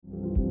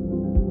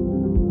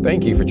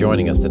Thank you for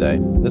joining us today.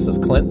 This is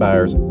Clint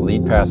Byars,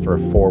 lead pastor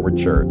of Forward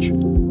Church.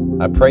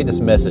 I pray this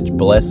message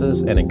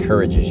blesses and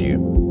encourages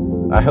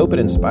you. I hope it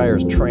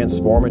inspires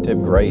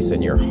transformative grace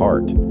in your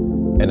heart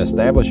and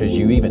establishes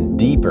you even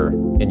deeper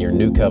in your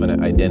new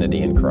covenant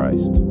identity in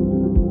Christ.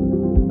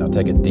 Now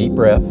take a deep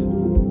breath,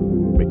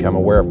 become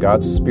aware of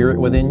God's Spirit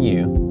within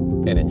you,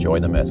 and enjoy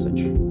the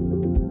message.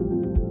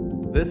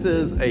 This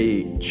is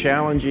a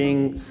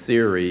challenging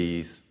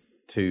series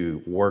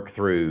to work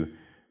through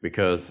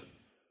because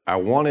I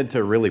wanted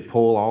to really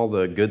pull all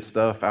the good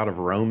stuff out of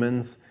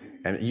Romans,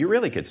 and you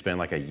really could spend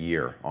like a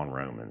year on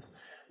Romans.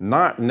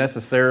 Not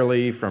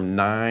necessarily from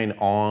 9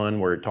 on,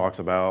 where it talks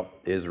about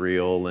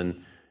Israel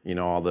and,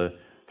 all the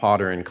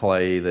potter and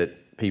clay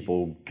that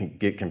people can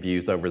get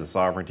confused over the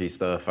sovereignty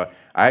stuff. I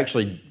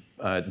actually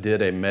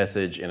did a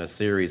message in a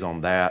series on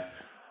that.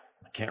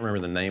 I can't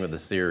remember the name of the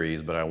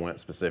series, but I went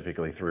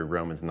specifically through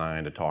Romans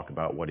 9 to talk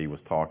about what he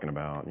was talking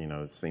about.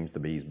 It seems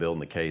to be he's building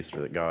the case for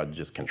that God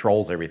just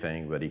controls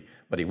everything, but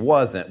he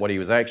wasn't. What he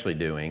was actually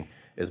doing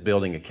is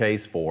building a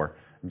case for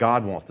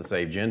God wants to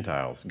save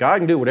Gentiles. God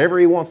can do whatever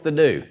he wants to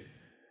do.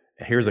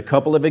 Here's a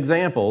couple of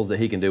examples that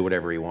he can do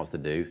whatever he wants to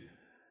do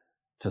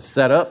to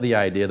set up the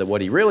idea that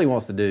what he really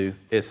wants to do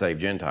is save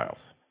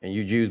Gentiles. And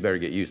you Jews better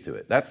get used to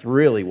it. That's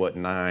really what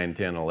 9,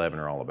 10, and 11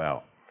 are all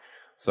about.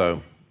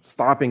 So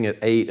stopping at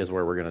 8 is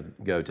where we're going to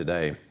go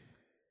today.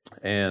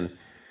 And,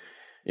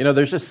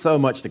 there's just so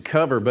much to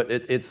cover, but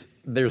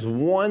there's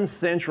one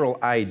central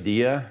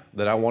idea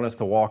that I want us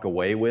to walk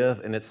away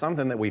with, and it's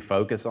something that we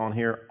focus on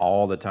here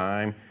all the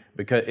time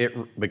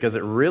because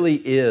it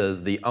really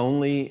is the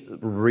only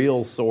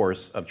real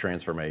source of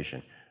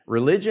transformation.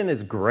 Religion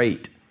is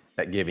great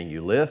at giving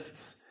you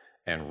lists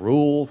and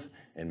rules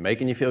and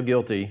making you feel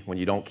guilty when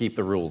you don't keep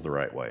the rules the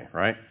right way,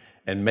 right?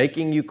 And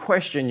making you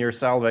question your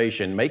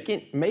salvation,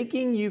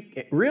 making you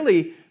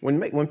really,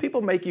 when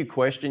people make you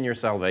question your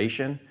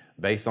salvation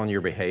based on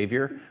your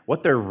behavior,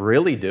 what they're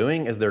really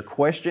doing is they're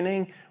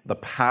questioning the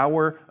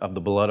power of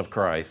the blood of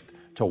Christ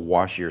to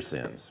wash your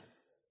sins.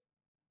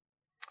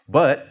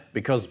 But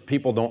because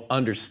people don't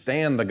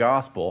understand the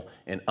gospel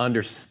and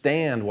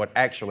understand what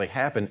actually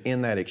happened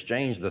in that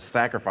exchange, the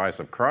sacrifice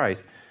of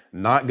Christ,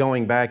 not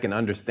going back and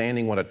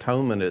understanding what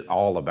atonement is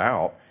all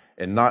about,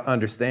 and not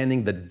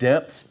understanding the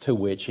depths to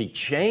which he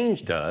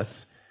changed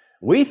us,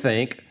 we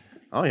think,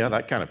 oh yeah,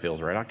 that kind of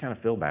feels right. I kind of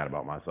feel bad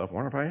about myself. I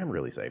wonder if I am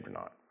really saved or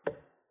not.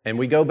 And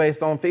we go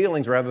based on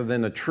feelings rather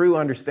than a true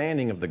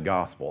understanding of the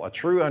gospel, a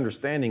true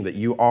understanding that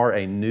you are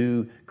a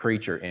new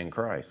creature in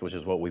Christ, which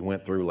is what we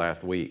went through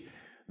last week.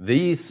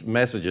 These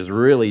messages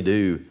really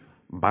do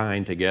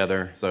bind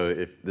together. So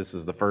if this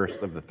is the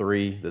first of the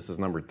 3, this is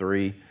number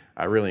 3,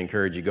 I really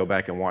encourage you to go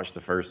back and watch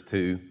the first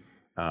 2.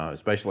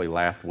 Especially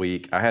last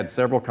week. I had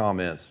several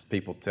comments.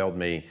 People told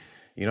me,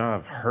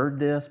 I've heard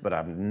this, but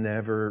I've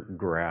never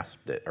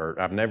grasped it, or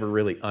I've never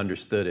really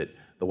understood it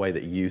the way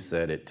that you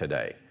said it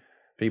today.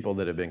 People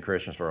that have been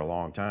Christians for a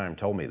long time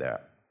told me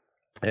that.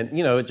 And,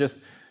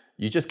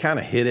 you just kind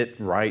of hit it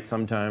right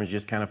sometimes. You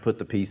just kind of put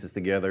the pieces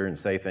together and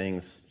say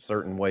things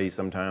certain ways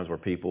sometimes where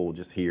people will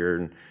just hear.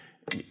 And,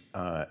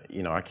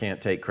 I can't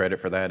take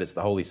credit for that. It's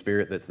the Holy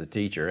Spirit that's the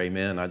teacher.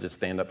 Amen. I just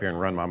stand up here and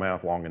run my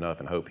mouth long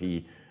enough and hope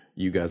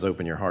you guys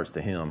open your hearts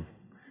to him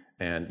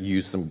and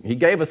he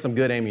gave us some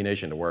good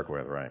ammunition to work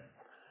with, right?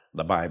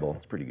 The Bible,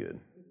 it's pretty good.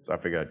 So I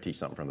figured I'd teach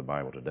something from the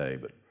Bible today,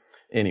 but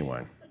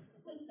anyway.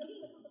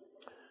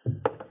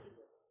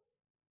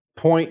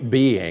 Point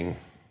being,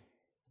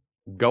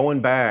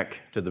 going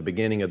back to the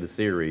beginning of the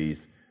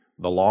series,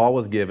 the law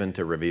was given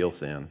to reveal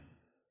sin.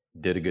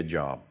 Did a good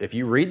job. If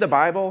you read the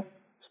Bible,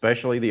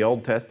 especially the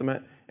Old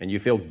Testament, and you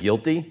feel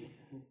guilty,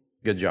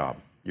 good job.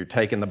 You're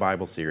taking the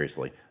Bible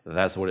seriously.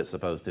 That's what it's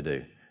supposed to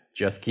do.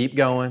 Just keep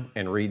going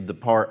and read the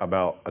part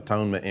about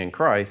atonement in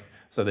Christ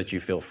so that you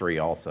feel free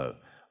also.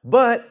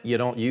 But you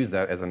don't use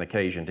that as an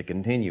occasion to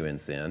continue in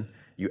sin.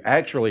 You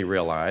actually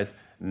realize,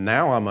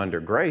 now I'm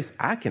under grace,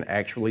 I can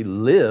actually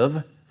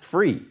live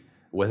free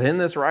within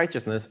this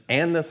righteousness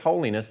and this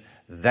holiness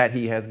that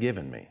he has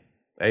given me.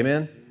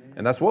 Amen?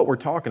 And that's what we're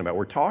talking about.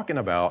 We're talking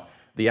about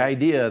the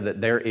idea that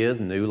there is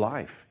new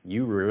life.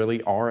 You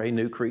really are a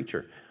new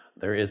creature.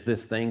 There is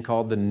this thing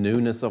called the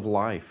newness of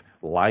life,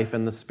 life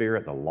in the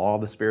Spirit, the law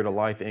of the Spirit of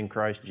life in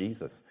Christ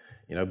Jesus.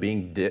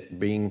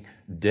 Being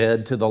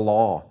dead to the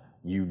law.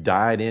 You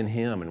died in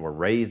him and were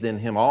raised in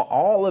him.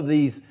 All of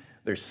these,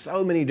 there's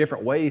so many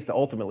different ways to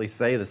ultimately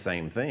say the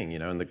same thing.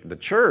 And the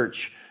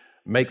church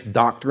makes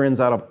doctrines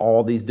out of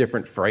all these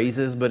different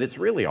phrases, but it's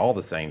really all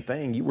the same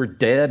thing. You were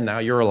dead, now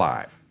you're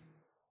alive.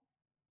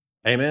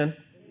 Amen?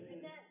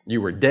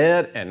 You were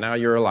dead, and now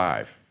you're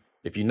alive.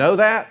 If you know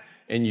that,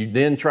 and you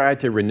then try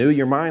to renew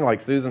your mind,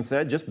 like Susan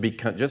said, just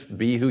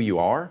be who you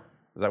are.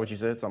 Is that what you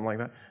said? Something like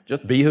that?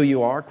 Just be who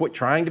you are. Quit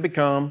trying to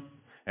become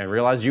and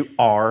realize you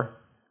are.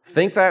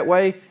 Think that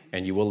way,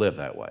 and you will live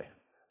that way.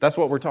 That's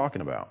what we're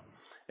talking about.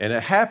 And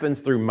it happens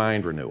through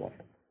mind renewal.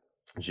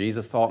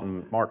 Jesus taught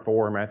in Mark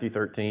 4, Matthew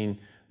 13,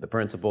 the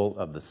principle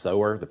of the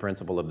sower, the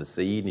principle of the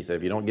seed. And he said,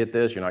 if you don't get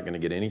this, you're not going to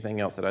get anything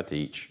else that I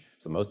teach.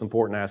 So the most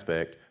important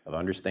aspect of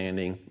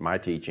understanding my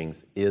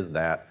teachings is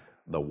that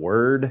the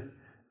Word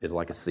is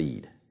like a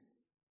seed.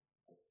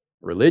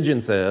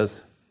 Religion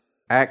says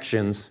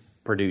actions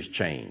produce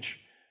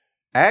change.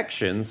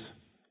 Actions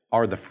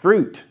are the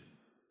fruit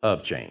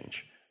of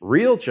change.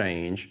 Real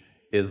change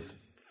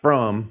is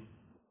from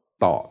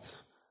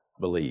thoughts,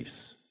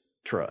 beliefs,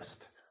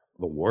 trust,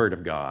 the Word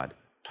of God,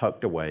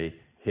 tucked away,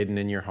 hidden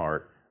in your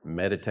heart,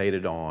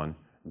 meditated on,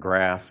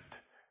 grasped.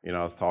 You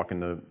know, I was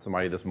talking to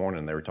somebody this morning,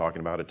 and they were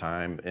talking about a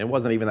time, and it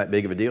wasn't even that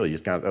big of a deal. You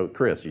just kind of, oh,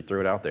 Chris, you threw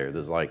it out there. It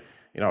was like,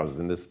 you know, I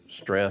was in this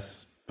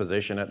stress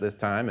position at this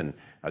time, and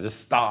I just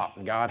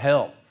stopped, God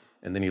help.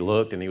 And then he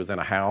looked, and he was in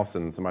a house,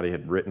 and somebody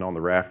had written on the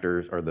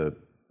rafters, or the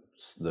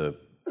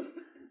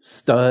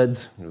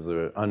studs, it was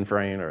an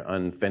unframed or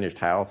unfinished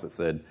house that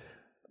said,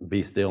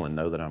 be still and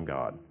know that I'm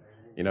God.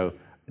 You know,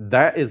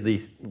 that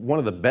is one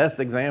of the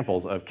best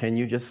examples of, can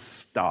you just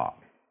stop?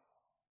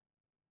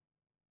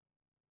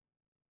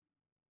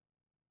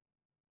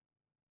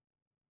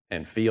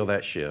 And feel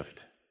that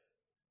shift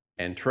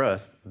and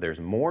trust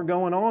there's more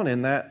going on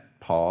in that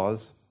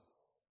pause,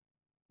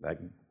 that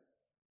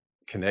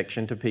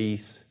connection to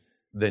peace,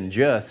 than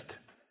just,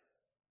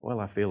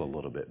 well, I feel a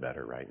little bit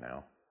better right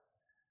now.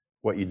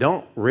 What you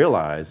don't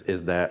realize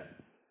is that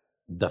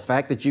the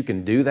fact that you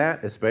can do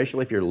that,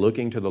 especially if you're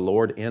looking to the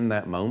Lord in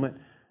that moment,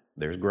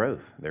 there's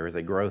growth. There is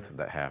a growth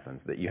that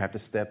happens that you have to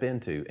step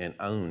into and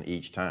own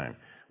each time.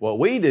 What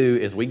we do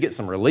is we get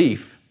some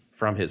relief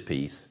from His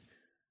peace,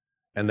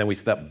 and then we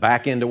step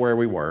back into where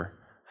we were,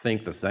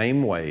 think the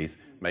same ways,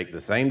 make the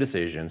same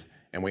decisions,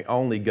 and we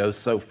only go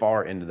so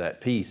far into that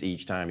peace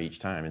each time,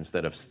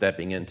 instead of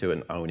stepping into it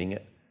and owning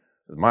it.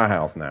 This is my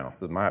house now.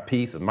 This is my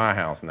peace is my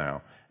house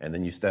now. And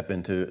then you step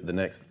into the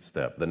next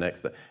step, the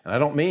next step. And I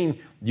don't mean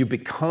you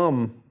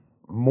become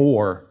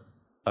more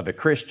of a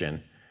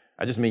Christian.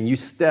 I just mean you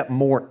step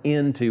more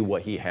into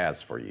what He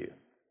has for you.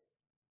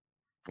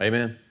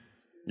 Amen?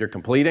 You're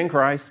complete in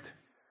Christ,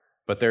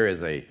 but there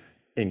is an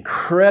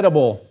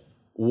incredible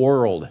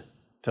world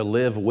to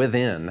live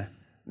within,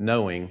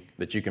 knowing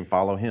that you can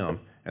follow Him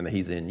and that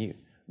He's in you.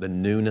 The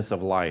newness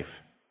of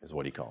life is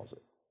what He calls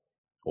it.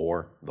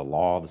 Or the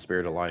law of the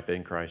Spirit of life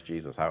in Christ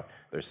Jesus.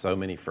 There's so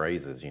many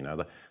phrases, you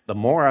know. The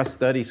more I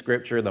study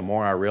Scripture, the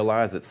more I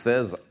realize it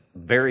says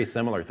very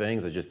similar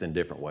things, but just in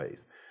different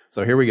ways.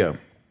 So here we go.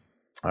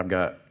 I've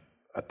got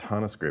a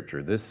ton of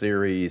Scripture. This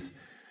series,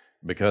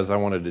 because I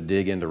wanted to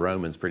dig into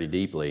Romans pretty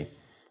deeply,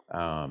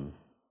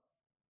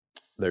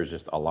 there's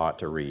just a lot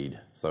to read.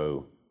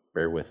 So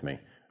bear with me.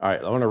 All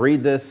right, I want to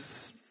read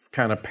this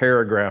kind of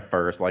paragraph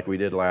first, like we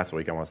did last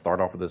week. I want to start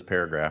off with this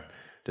paragraph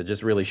to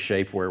just really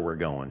shape where we're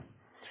going.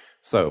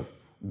 So,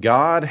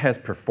 God has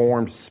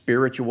performed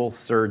spiritual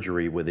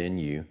surgery within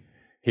you.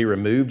 He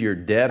removed your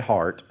dead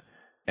heart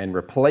and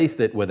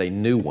replaced it with a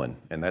new one,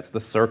 and that's the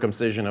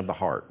circumcision of the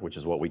heart, which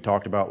is what we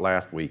talked about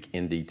last week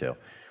in detail.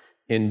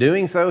 In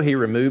doing so, He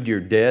removed your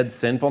dead,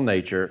 sinful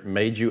nature,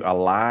 made you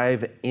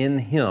alive in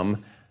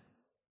Him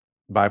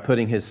by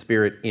putting His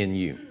Spirit in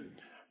you.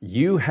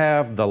 You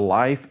have the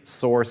life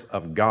source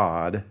of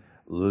God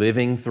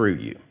living through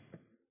you.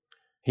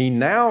 He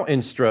now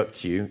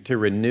instructs you to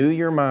renew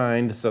your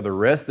mind so the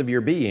rest of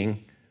your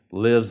being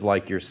lives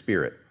like your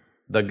spirit.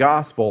 The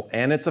gospel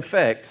and its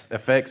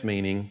effects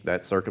meaning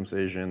that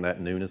circumcision,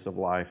 that newness of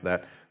life,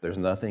 that there's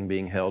nothing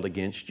being held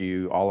against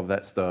you, all of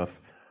that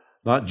stuff.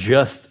 Not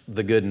just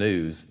the good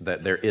news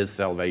that there is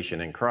salvation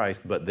in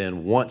Christ, but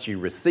then once you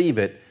receive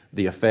it,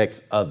 the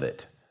effects of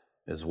it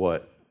is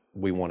what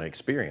we want to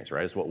experience,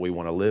 right? It's what we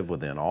want to live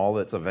within, all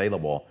that's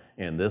available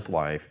in this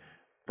life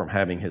from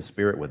having His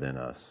Spirit within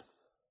us.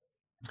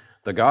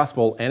 The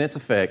gospel and its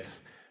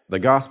effects, the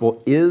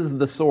gospel is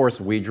the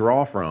source we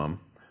draw from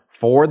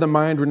for the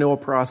mind renewal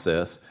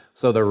process,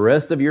 so the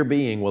rest of your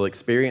being will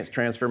experience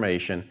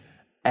transformation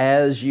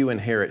as you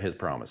inherit His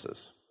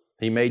promises.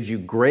 He made you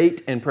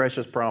great and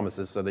precious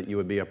promises so that you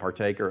would be a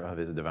partaker of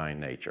His divine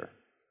nature.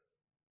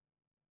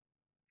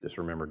 Just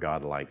remember,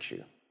 God likes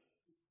you,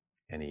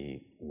 and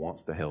He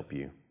wants to help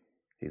you.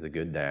 He's a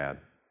good dad.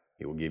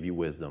 He will give you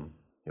wisdom.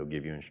 He'll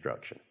give you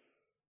instruction.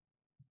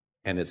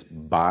 And it's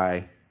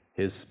by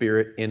His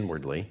Spirit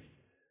inwardly,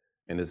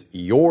 and it's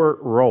your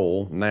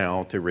role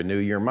now to renew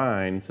your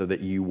mind so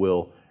that you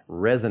will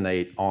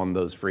resonate on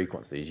those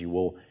frequencies. You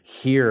will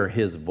hear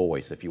His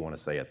voice, if you want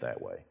to say it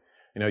that way.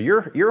 You know,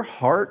 your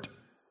heart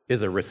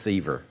is a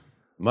receiver,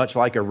 much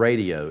like a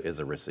radio is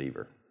a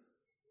receiver.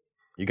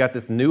 You got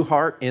this new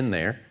heart in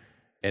there,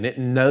 and it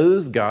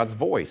knows God's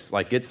voice,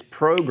 like it's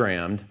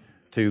programmed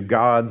to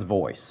God's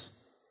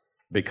voice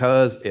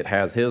because it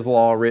has His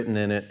law written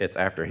in it. It's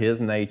after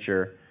His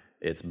nature.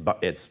 It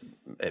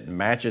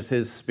matches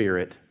His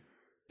Spirit.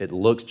 It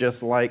looks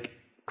just like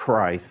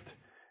Christ,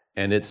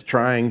 and it's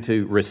trying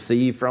to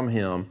receive from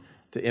Him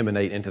to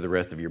emanate into the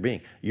rest of your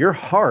being. Your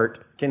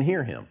heart can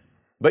hear Him,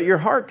 but your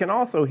heart can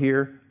also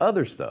hear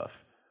other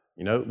stuff,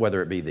 you know,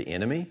 whether it be the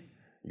enemy,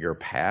 your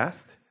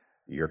past,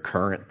 your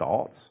current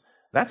thoughts.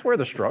 That's where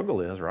the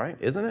struggle is, right?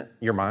 Isn't it?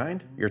 Your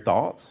mind, your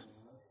thoughts,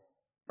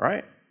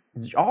 right?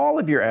 All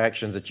of your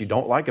actions that you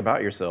don't like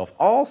about yourself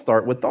all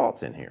start with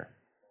thoughts in here.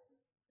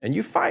 And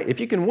you fight. If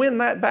you can win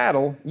that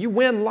battle, you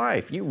win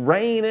life. You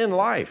reign in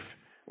life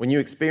when you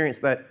experience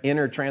that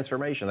inner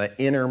transformation, that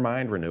inner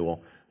mind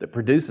renewal that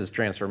produces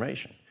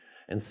transformation.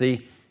 And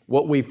see,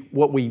 what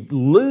we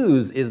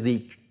lose is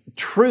the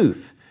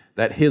truth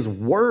that His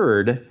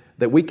Word,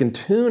 that we can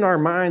tune our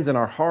minds and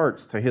our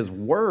hearts to His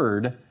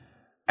Word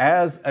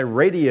as a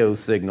radio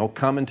signal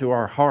coming to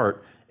our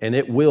heart, and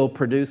it will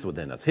produce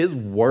within us. His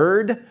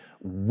Word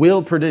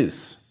will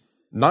produce,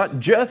 not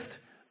just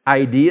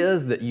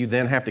ideas that you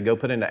then have to go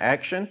put into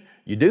action.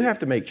 You do have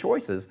to make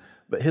choices,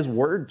 but His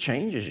Word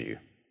changes you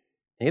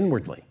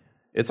inwardly.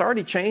 It's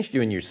already changed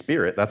you in your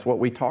spirit. That's what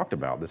we talked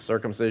about, this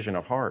circumcision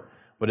of heart.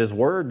 But His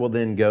Word will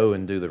then go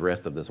and do the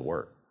rest of this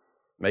work.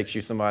 Makes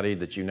you somebody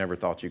that you never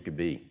thought you could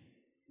be.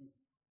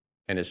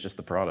 And it's just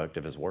the product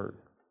of His Word.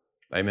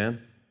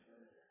 Amen?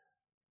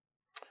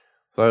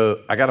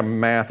 So I got a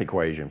math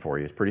equation for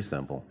you. It's pretty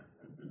simple.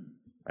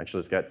 Actually,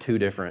 it's got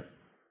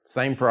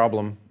same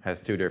problem has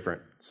two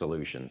different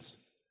solutions.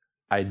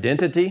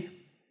 Identity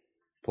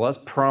plus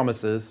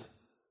promises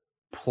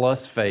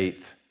plus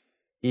faith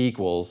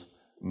equals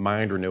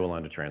mind renewal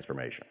unto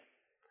transformation.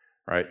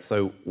 Right?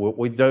 So what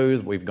we've done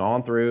is we've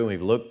gone through and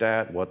we've looked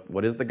at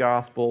what is the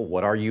gospel,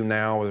 what are you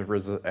now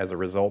as a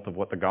result of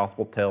what the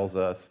gospel tells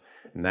us.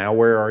 Now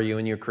where are you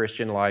in your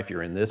Christian life?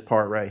 You're in this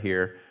part right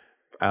here,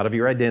 out of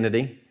your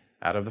identity,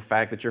 out of the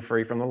fact that you're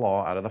free from the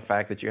law, out of the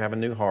fact that you have a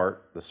new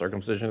heart. The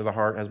circumcision of the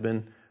heart has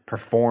been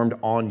performed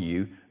on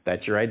you.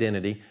 That's your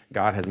identity.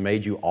 God has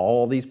made you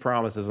all these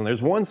promises. And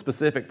there's one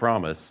specific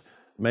promise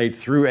made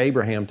through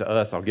Abraham to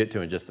us I'll get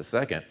to in just a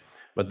second.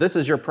 But this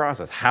is your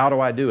process. How do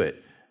I do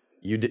it?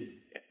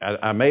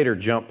 I made her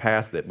jump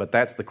past it, but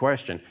that's the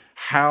question.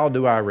 How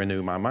do I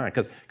renew my mind?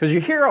 Because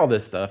you hear all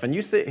this stuff and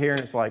you sit here and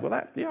it's like, well,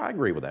 I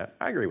agree with that.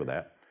 I agree with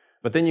that.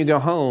 But then you go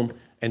home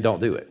and don't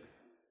do it.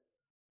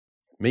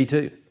 Me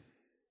too.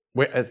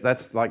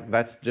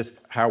 That's just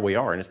how we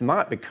are. And it's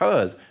not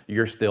because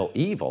you're still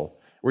evil.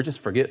 We're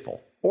just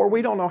forgetful. Or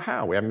we don't know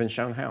how. We haven't been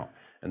shown how.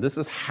 And this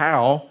is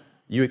how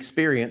you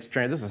experience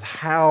this is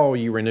how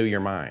you renew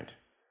your mind.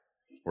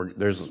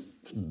 There's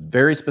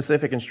very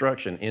specific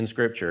instruction in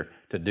Scripture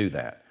to do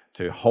that,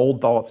 to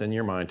hold thoughts in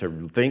your mind,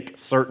 to think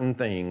certain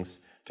things,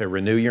 to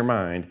renew your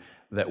mind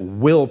that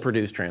will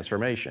produce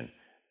transformation.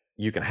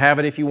 You can have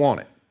it if you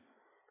want it.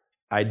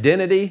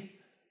 Identity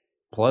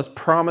plus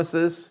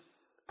promises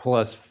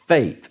plus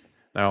faith.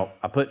 Now,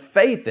 I put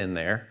faith in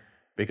there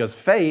because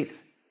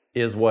faith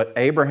is what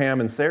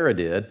Abraham and Sarah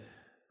did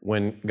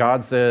when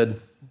God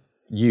said,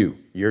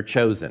 you're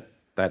chosen.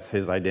 That's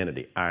His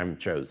identity. I'm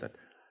chosen.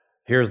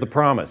 Here's the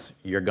promise.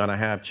 You're going to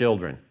have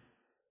children.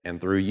 And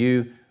through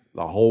you,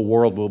 the whole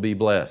world will be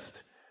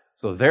blessed.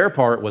 So their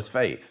part was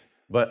faith.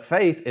 But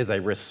faith is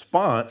a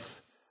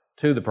response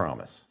to the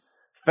promise.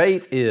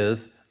 Faith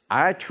is,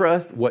 I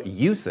trust what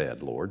you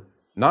said, Lord,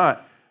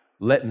 not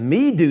let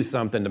me do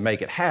something to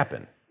make it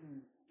happen.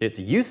 It's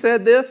you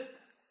said this,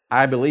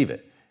 I believe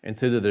it. And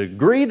to the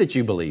degree that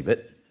you believe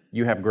it,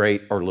 you have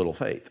great or little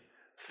faith.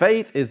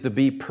 Faith is to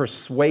be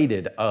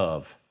persuaded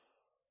of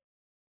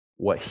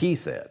what He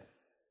said.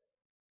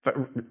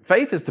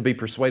 Faith is to be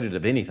persuaded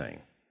of anything.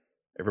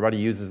 Everybody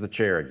uses the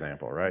chair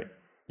example, right?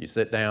 You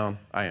sit down,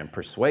 I am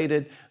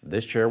persuaded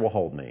this chair will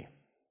hold me.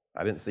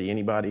 I didn't see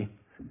anybody,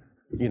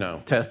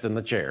 testing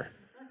the chair.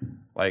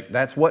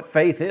 That's what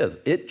faith is.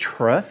 It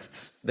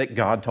trusts that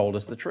God told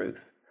us the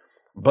truth.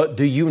 But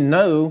do you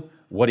know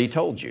what He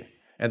told you?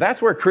 And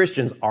that's where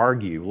Christians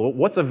argue.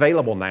 What's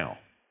available now?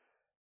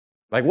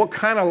 What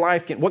kind of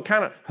life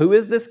who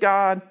is this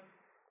God?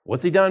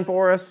 What's He done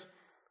for us?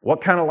 What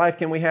kind of life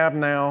can we have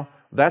now?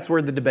 That's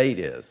where the debate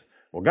is.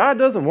 Well, God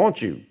doesn't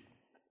want you.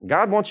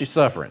 God wants you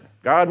suffering.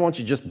 God wants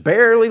you just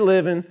barely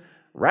living,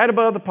 right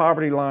above the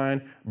poverty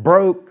line,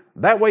 broke.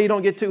 That way you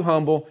don't get too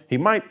humble. He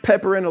might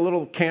pepper in a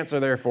little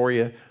cancer there for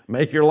you,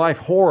 make your life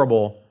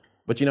horrible,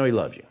 but He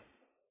loves you.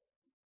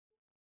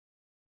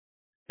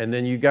 And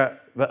then you got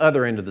the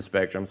other end of the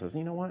spectrum says,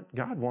 you know what?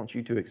 God wants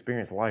you to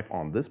experience life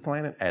on this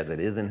planet as it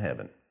is in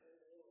heaven.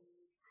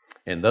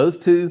 And those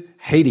two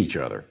hate each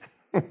other.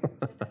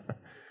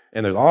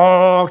 And there's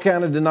all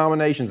kind of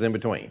denominations in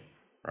between,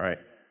 right?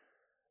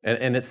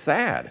 And it's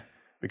sad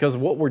because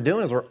what we're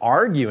doing is we're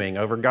arguing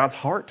over God's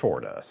heart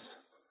toward us.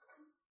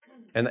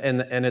 And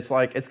it's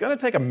like, it's going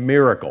to take a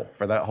miracle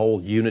for that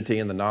whole unity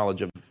and the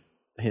knowledge of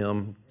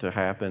Him to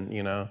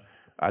happen,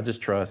 I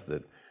just trust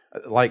that.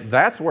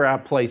 That's where I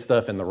place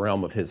stuff in the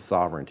realm of His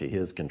sovereignty,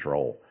 His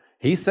control.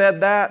 He said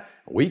that.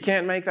 We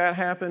can't make that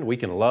happen. We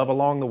can love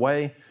along the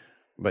way,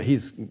 but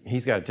He's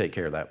got to take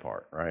care of that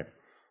part, right?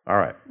 All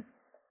right.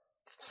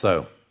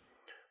 So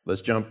let's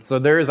jump. So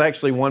there is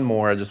actually one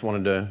more.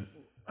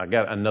 I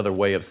got another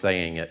way of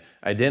saying it.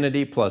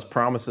 Identity plus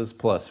promises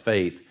plus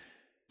faith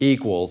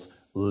equals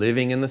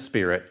living in the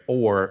Spirit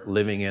or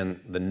living in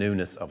the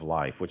newness of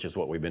life, which is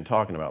what we've been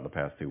talking about the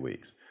past 2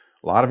 weeks.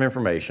 A lot of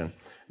information.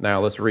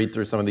 Now let's read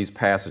through some of these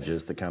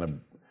passages to kind of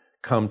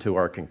come to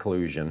our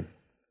conclusion.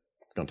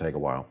 It's going to take a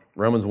while.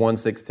 Romans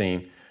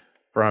 1:16.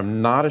 For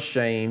I'm not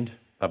ashamed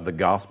of the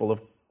gospel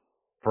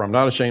for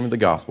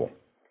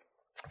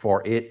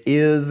it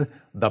is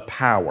the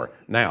power.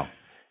 Now,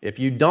 if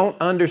you don't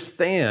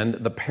understand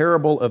the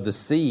parable of the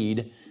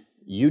seed,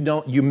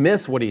 you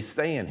miss what he's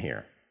saying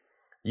here.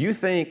 You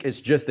think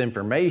it's just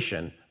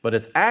information, but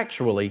it's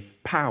actually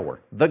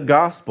power. The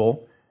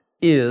gospel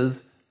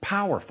is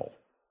powerful.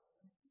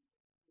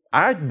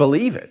 I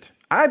believe it.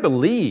 I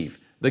believe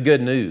the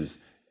good news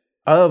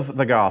of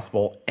the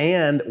gospel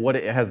and what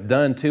it has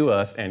done to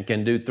us and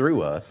can do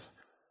through us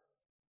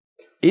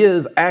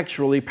is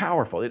actually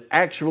powerful. It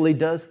actually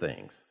does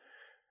things.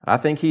 I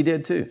think he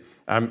did too.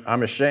 I'm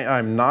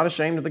not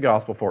ashamed of the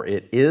gospel, for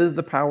it is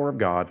the power of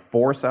God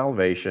for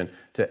salvation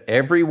to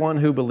everyone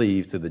who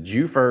believes, to the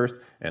Jew first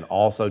and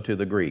also to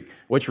the Greek,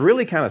 which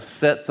really kind of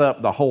sets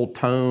up the whole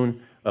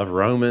tone of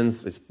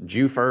Romans. It's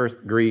Jew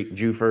first, Greek,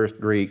 Jew first,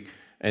 Greek.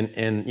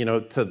 And you know,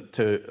 to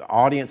the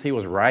audience he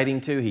was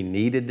writing to, he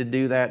needed to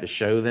do that to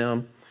show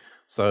them.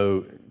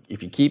 So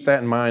if you keep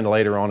that in mind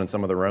later on in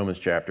some of the Romans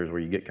chapters where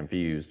you get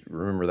confused,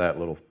 remember that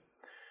little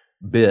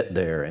bit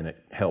there, and it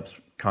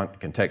helps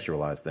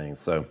contextualize things.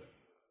 So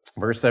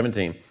verse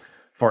 17,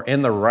 for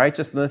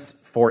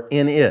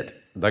in it,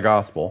 the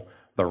gospel,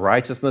 the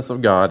righteousness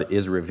of God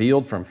is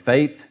revealed from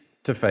faith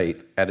to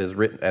faith,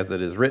 as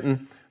it is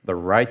written, the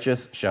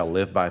righteous shall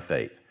live by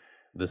faith.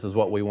 This is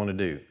what we want to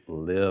do,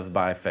 live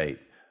by faith.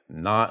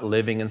 Not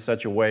living in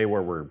such a way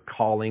where we're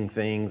calling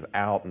things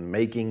out and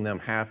making them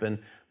happen,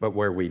 but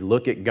where we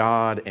look at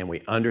God and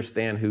we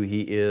understand who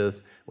He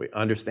is, we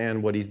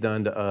understand what He's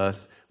done to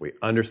us, we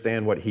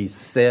understand what He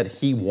said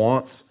He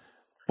wants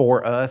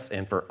for us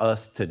and for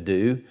us to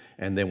do,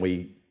 and then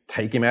we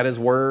take Him at His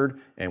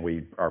word and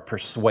we are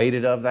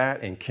persuaded of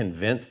that and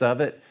convinced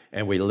of it,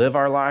 and we live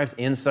our lives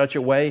in such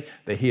a way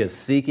that He is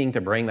seeking to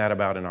bring that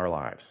about in our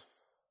lives.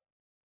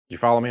 You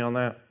follow me on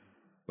that?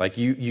 Like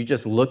you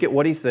just look at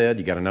what He said,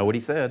 you got to know what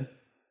He said,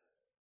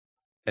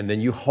 and then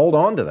you hold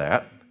on to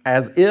that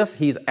as if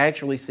He's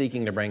actually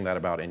seeking to bring that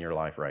about in your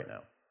life right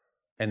now.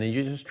 And then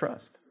you just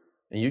trust.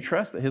 And you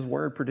trust that His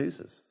word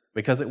produces,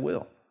 because it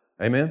will.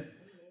 Amen?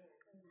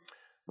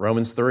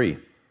 Romans 3.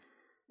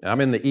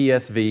 I'm in the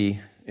ESV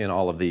in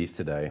all of these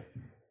today,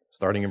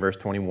 starting in verse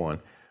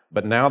 21.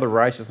 But now the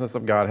righteousness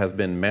of God has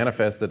been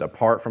manifested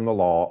apart from the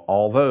law,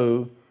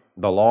 although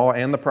the law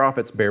and the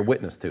prophets bear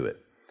witness to it.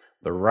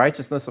 The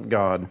righteousness of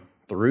God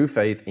through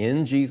faith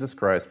in Jesus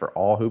Christ for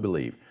all who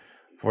believe.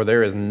 For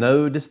there is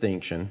no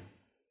distinction,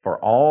 for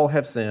all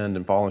have sinned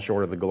and fallen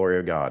short of the glory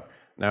of God.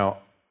 Now,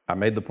 I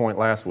made the point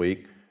last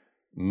week,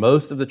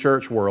 most of the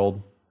church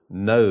world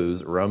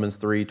knows Romans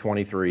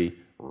 3:23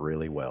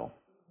 really well.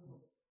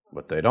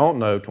 But they don't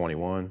know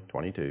 21,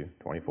 22,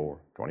 24,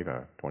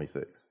 25,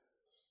 26.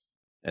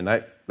 And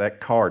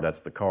that card, that's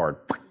the card.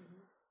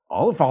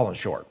 All have fallen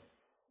short.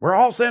 We're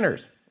all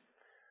sinners.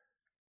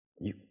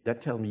 That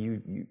tells me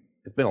you.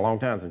 It's been a long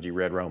time since you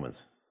read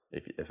Romans,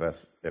 if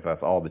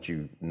that's all that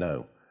you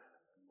know.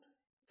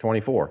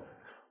 24.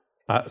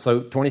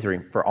 So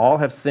 23. For all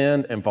have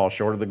sinned and fall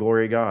short of the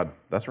glory of God.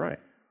 That's right.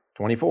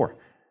 24.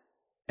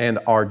 And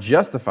are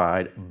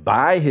justified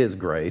by His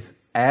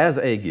grace as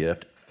a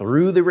gift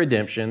through the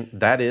redemption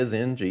that is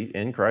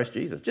in Christ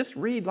Jesus. Just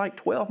read like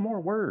 12 more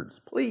words,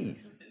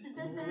 please.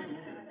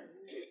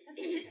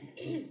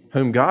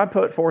 Whom God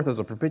put forth as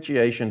a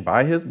propitiation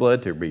by His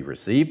blood to be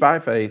received by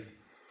faith.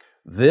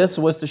 This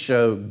was to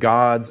show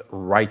God's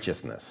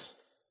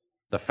righteousness.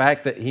 The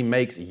fact that He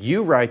makes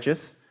you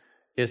righteous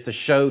is to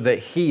show that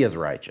He is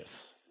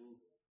righteous.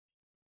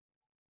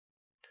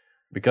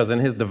 Because in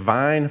His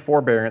divine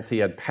forbearance, He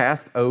had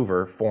passed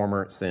over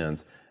former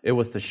sins. It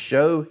was to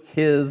show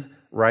His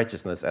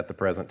righteousness at the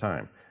present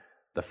time.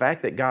 The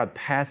fact that God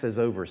passes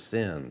over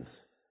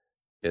sins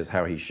is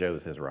how He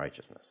shows His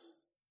righteousness.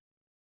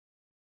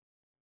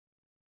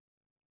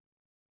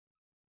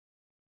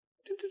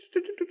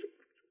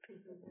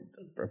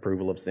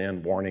 Approval of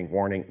sin,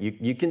 warning.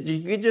 You can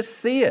just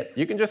see it.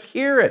 You can just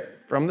hear it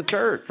from the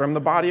church, from the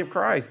body of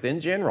Christ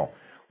in general.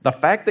 The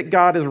fact that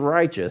God is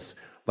righteous,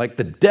 like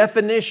the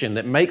definition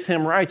that makes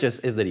Him righteous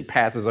is that He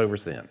passes over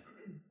sin.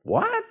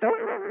 What?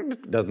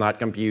 Does not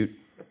compute.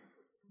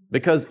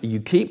 Because you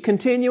keep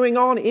continuing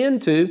on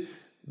into,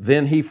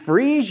 then He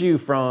frees you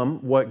from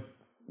what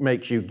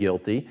makes you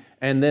guilty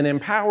and then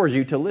empowers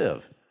you to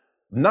live.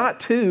 Not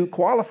to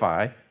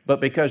qualify, but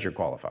because you're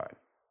qualified.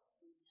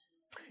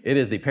 It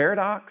is the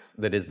paradox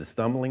that is the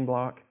stumbling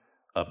block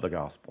of the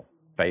gospel,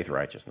 faith,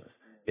 righteousness.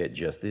 It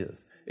just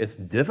is. It's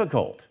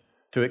difficult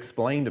to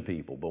explain to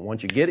people, but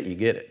once you get it, you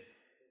get it.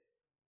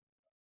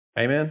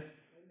 Amen?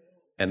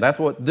 And that's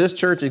what this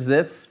church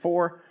exists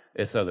for,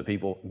 is so that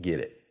people get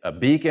it. A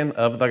beacon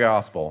of the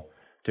gospel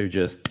to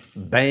just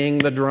bang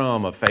the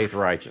drum of faith,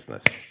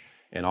 righteousness,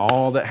 and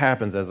all that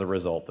happens as a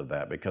result of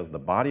that, because the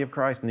body of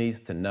Christ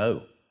needs to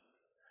know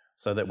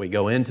so that we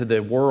go into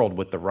the world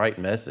with the right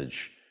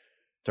message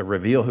to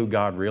reveal who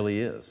God really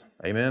is.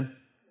 Amen?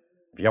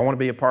 If y'all want to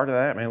be a part of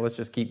that, man, let's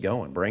just keep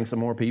going. Bring some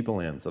more people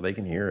in so they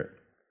can hear it.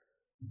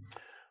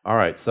 All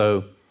right,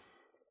 so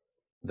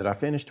did I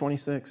finish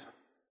 26?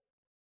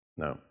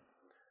 No.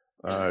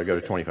 Go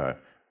to 25.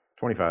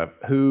 25.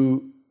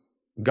 Who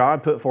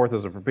God put forth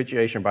as a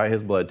propitiation by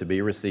his blood to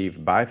be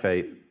received by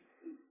faith.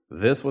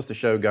 This was to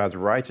show God's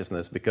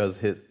righteousness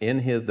because in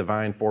his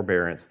divine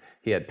forbearance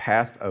he had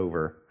passed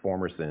over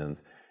former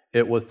sins.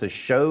 It was to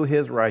show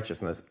his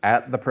righteousness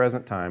at the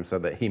present time so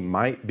that he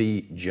might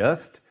be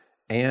just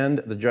and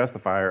the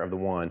justifier of the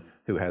one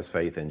who has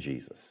faith in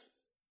Jesus.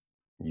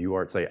 You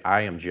are to say,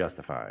 I am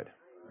justified.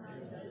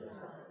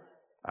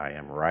 I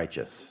am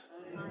righteous.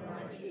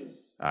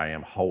 I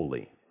am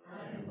holy.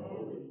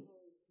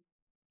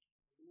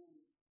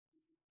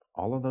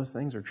 All of those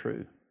things are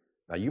true.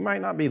 Now, you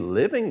might not be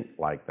living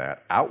like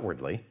that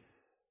outwardly,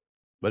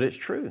 but it's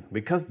true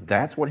because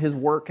that's what his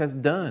work has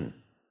done.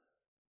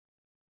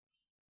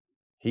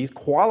 He's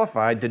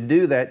qualified to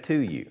do that to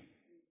you.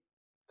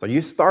 So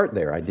you start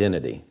there,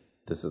 identity.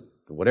 This is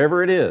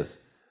whatever it is.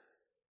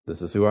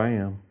 This is who I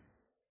am.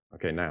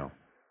 Okay, now,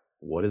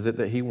 what is it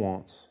that he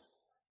wants?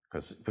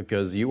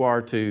 Because you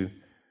are to,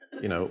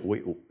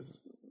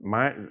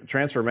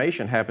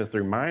 transformation happens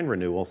through mind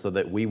renewal so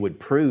that we would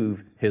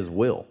prove his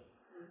will.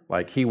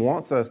 Like he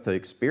wants us to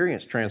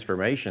experience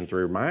transformation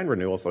through mind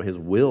renewal so his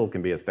will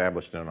can be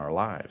established in our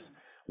lives.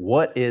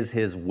 What is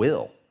his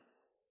will?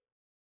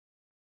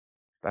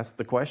 That's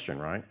the question,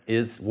 right?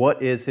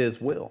 What is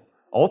his will?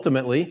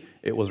 Ultimately,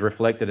 it was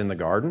reflected in the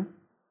garden,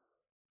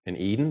 in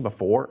Eden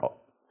before,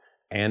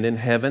 and in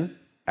heaven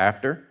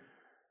after,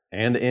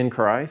 and in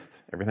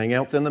Christ. Everything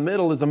else in the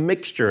middle is a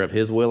mixture of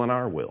his will and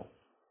our will.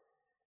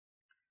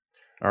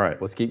 All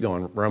right, let's keep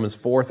going. Romans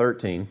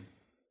 4:13.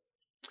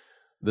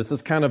 This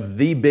is kind of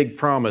the big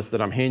promise that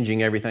I'm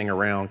hinging everything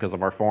around because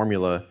of our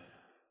formula,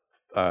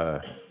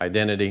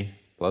 identity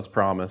plus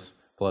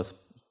promise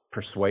plus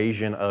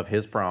persuasion of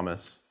his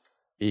promise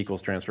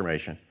equals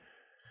transformation.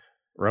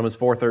 Romans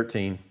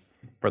 4:13,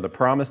 for the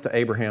promise to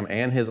Abraham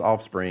and his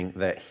offspring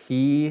that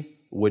he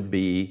would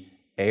be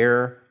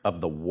heir of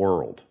the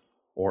world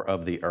or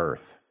of the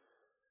earth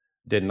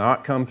did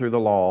not come through the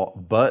law,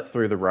 but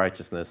through the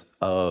righteousness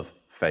of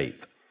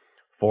faith.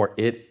 For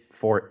if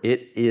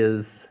it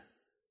is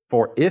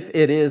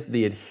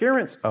the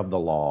adherents of the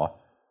law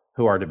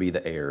who are to be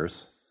the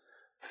heirs,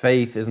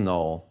 faith is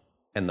null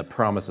and the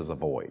promise is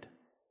void.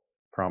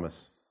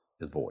 Promise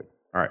is void.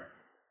 All right.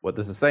 What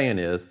this is saying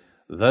is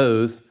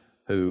those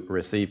who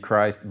receive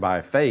Christ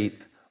by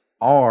faith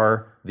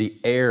are the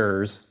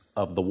heirs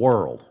of the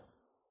world.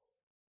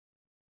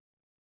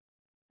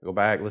 Go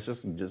back. Let's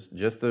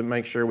just to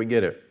make sure we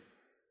get it.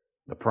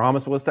 The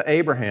promise was to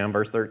Abraham,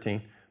 verse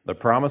 13. The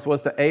promise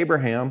was to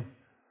Abraham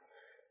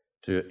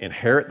to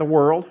inherit the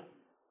world.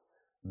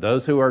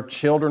 Those who are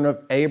children of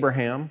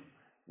Abraham,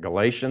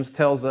 Galatians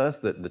tells us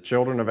that the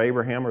children of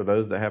Abraham are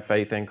those that have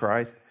faith in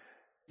Christ,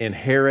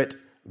 inherit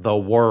the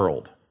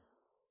world.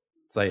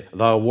 Say,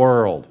 the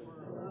world.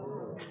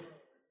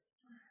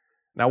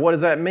 Now, what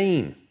does that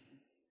mean?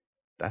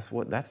 That's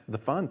the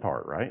fun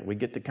part, right? We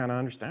get to kind of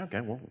understand,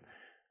 okay, well,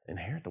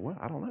 inherit the world.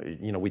 I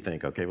don't know. We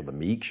think, okay, well, the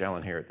meek shall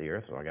inherit the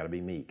earth, so I got to be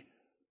meek.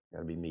 Got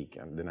to be meek,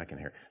 and then I can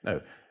inherit.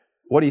 No.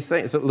 What he's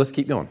saying, so let's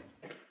keep going.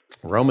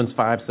 Romans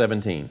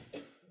 5:17.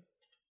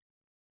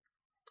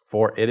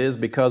 For it is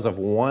because of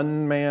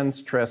one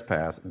man's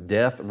trespass,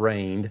 death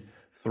reigned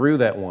through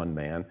that one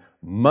man.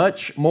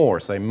 Much more,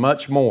 say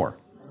much more,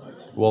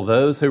 will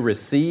those who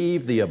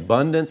receive the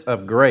abundance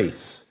of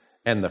grace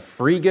and the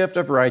free gift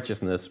of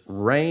righteousness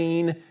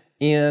reign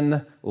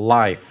in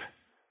life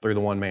through the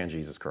one man,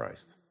 Jesus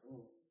Christ.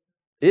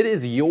 It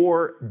is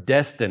your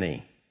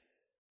destiny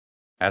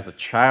as a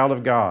child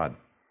of God,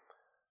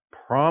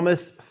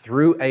 promised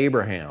through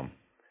Abraham,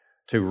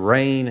 to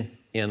reign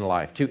in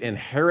life, to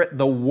inherit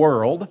the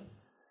world.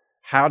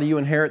 How do you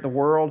inherit the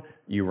world?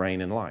 You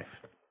reign in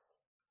life.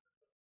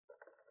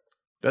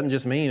 Doesn't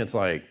just mean it's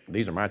like,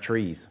 these are my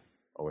trees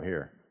over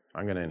here.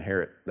 I'm going to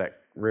inherit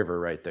that river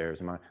right there.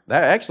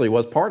 That actually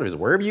was part of it.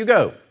 Wherever you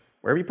go,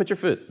 wherever you put your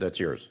foot, that's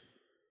yours.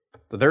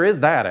 So there is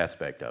that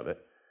aspect of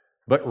it.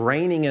 But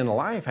reigning in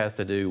life has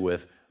to do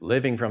with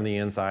living from the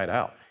inside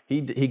out.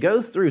 He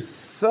goes through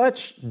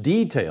such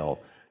detail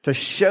to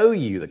show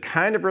you the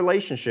kind of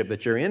relationship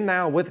that you're in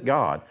now with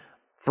God,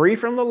 free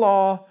from the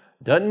law.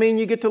 Doesn't mean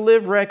you get to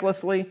live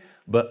recklessly,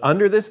 but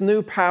under this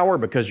new power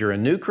because you're a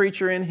new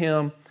creature in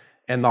Him.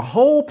 And the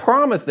whole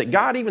promise that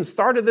God even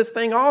started this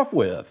thing off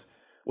with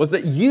was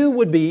that you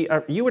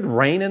would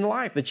reign in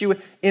life, that you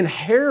would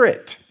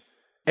inherit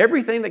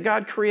everything that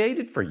God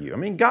created for you. I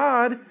mean,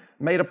 God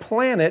made a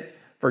planet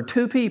for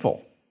two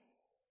people.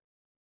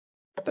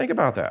 Think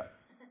about that.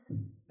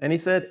 And He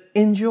said,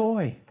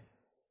 enjoy,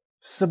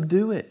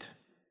 subdue it,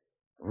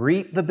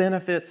 reap the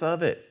benefits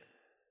of it.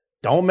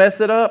 Don't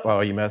mess it up. Oh,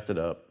 you messed it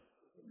up.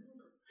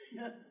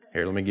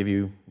 Here, let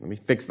me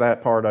fix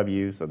that part of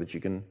you so that you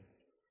can,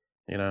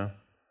 anyway,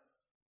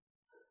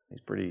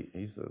 let's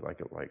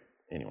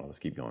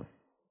keep going.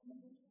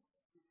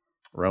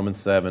 Romans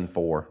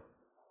 7:4.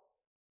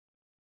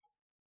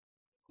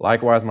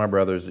 Likewise, my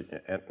brothers,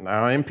 and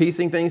now I am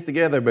piecing things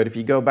together, but if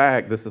you go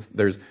back,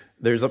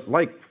 there's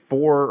like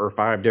 4 or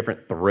 5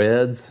 different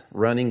threads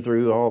running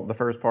through all the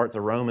first parts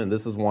of Romans.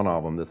 This is one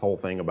of them, this whole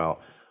thing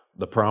about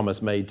the promise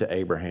made to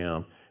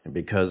Abraham, and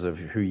because of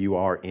who you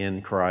are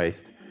in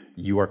Christ,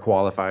 you are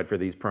qualified for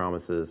these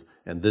promises,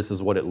 and this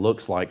is what it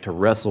looks like to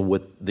wrestle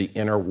with the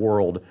inner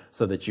world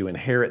so that you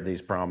inherit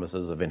these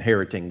promises of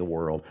inheriting the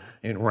world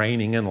and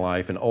reigning in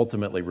life and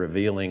ultimately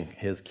revealing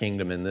His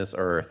kingdom in this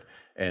earth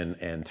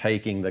and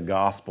taking the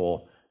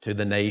gospel to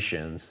the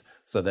nations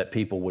so that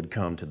people would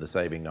come to the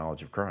saving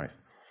knowledge of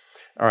Christ.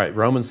 All right,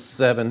 Romans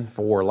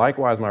 7:4,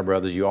 likewise, my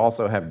brothers, you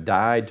also have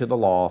died to the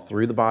law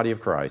through the body of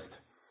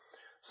Christ,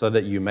 so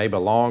that you may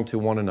belong to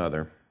one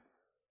another,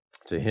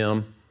 to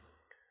Him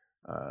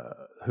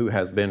who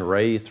has been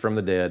raised from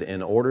the dead,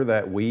 in order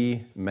that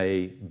we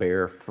may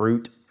bear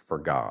fruit for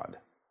God.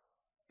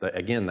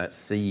 Again, that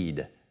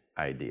seed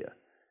idea,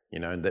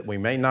 that we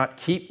may not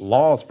keep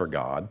laws for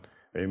God,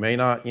 we may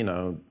not,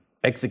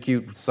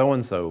 execute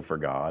so-and-so for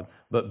God,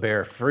 but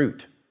bear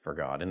fruit for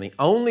God. And the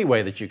only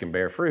way that you can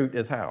bear fruit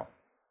is how?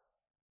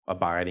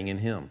 Abiding in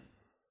Him.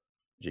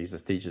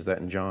 Jesus teaches that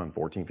in John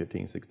 14,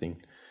 15,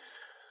 16.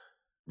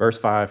 Verse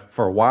 5,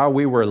 for while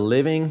we were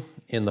living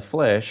in the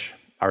flesh,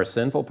 our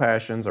sinful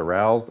passions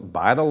aroused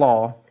by the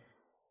law,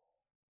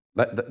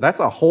 that's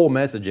a whole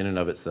message in and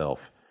of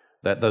itself,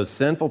 that those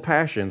sinful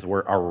passions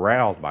were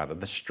aroused by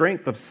them. The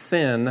strength of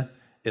sin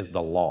is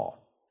the law.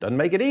 Doesn't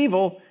make it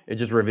evil, it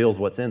just reveals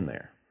what's in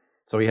there.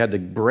 So He had to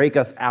break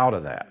us out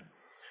of that.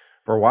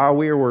 For while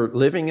we were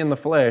living in the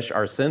flesh,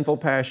 our sinful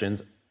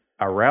passions,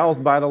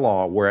 aroused by the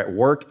law, were at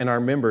work in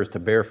our members to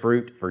bear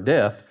fruit for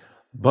death,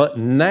 but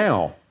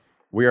now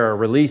we are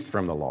released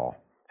from the law,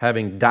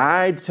 having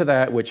died to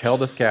that which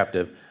held us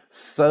captive,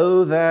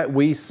 so that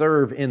we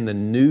serve in the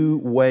new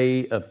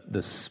way of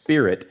the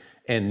Spirit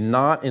and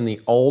not in the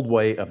old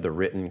way of the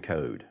written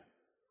code.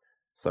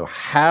 So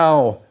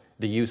how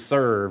do you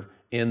serve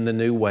in the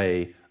new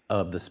way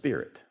of the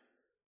Spirit?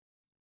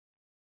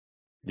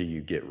 Do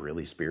you get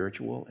really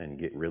spiritual and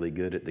get really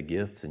good at the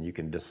gifts and you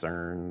can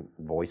discern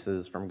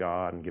voices from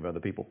God and give other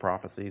people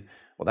prophecies?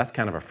 Well, that's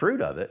kind of a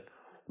fruit of it.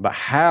 But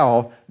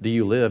how do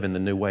you live in the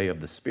new way of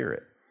the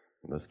Spirit?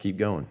 Let's keep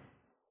going.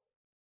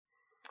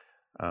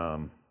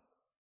 The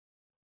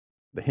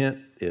hint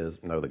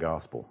is know the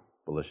gospel,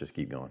 but let's just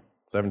keep going.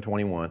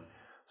 7:21.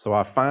 So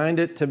I find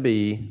it to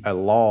be a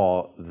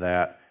law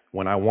that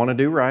when I want to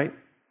do right,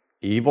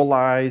 evil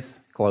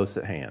lies close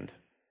at hand.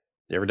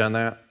 You ever done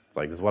that? It's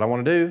like, this is what I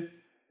want to do.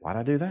 Why'd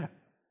I do that?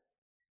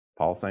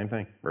 Paul, same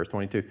thing. Verse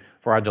 22.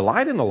 For I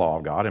delight in the law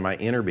of God in my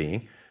inner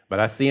being, but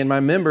I see in my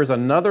members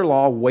another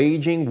law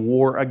waging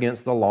war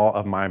against the law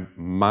of my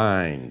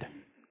mind.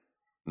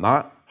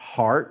 Not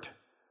heart,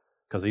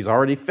 because He's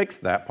already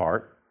fixed that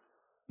part.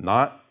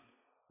 Not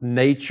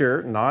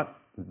nature, not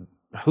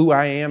who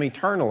I am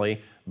eternally,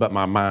 but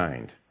my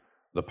mind.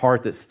 The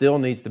part that still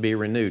needs to be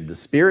renewed. The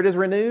spirit is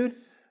renewed.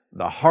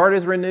 The heart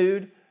is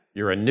renewed.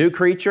 You're a new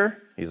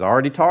creature. He's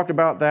already talked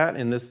about that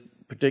in this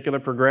particular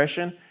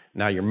progression.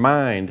 Now your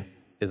mind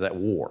is at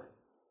war.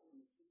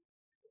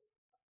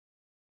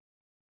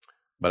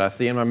 But I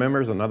see in my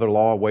members another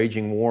law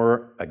waging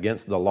war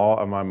against the law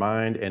of my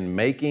mind and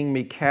making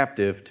me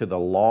captive to the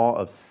law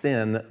of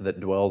sin that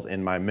dwells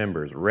in my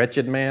members.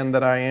 Wretched man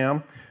that I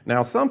am.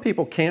 Now some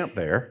people camp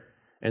there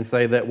and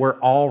say that we're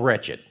all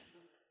wretched.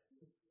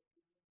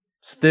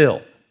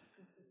 Still,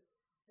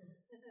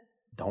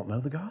 don't know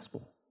the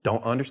gospel.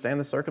 Don't understand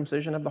the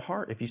circumcision of the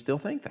heart if you still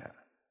think that.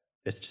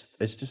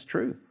 It's just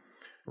true.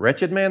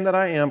 Wretched man that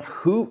I am,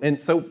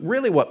 and so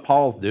really what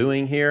Paul's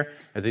doing here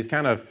is he's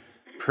kind of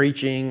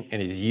preaching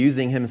and he's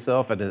using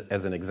himself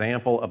as an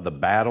example of the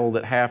battle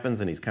that happens,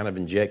 and he's kind of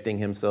injecting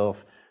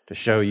himself to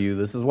show you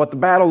this is what the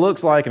battle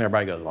looks like, and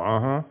everybody goes,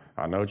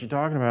 I know what you're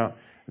talking about.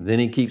 And then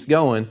he keeps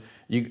going.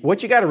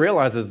 What you got to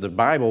realize is the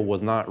Bible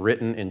was not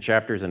written in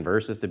chapters and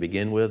verses to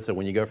begin with, so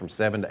when you go from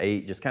 7 to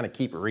 8, just kind of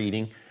keep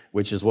reading,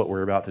 which is what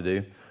we're about to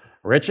do.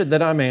 Wretched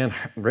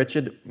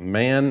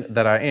man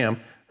that I am,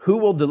 who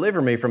will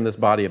deliver me from this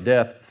body of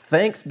death?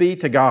 Thanks be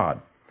to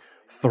God,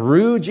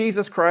 through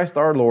Jesus Christ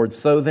our Lord.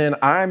 So then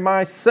I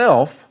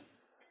myself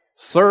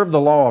serve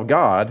the law of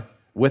God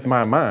with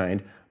my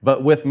mind,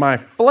 but with my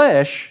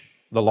flesh,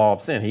 the law of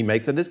sin. He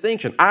makes a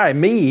distinction.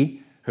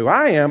 Me, who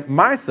I am,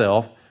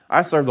 myself,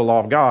 I serve the law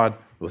of God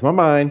with my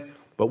mind,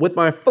 but with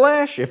my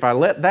flesh, if I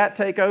let that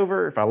take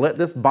over, if I let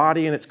this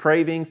body and its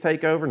cravings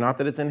take over, not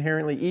that it's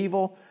inherently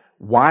evil.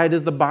 Why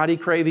does the body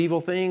crave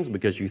evil things?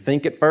 Because you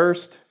think it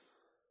first,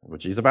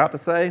 which he's about to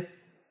say.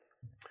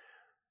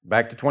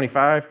 Back to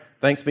 25.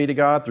 Thanks be to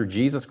God through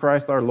Jesus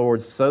Christ our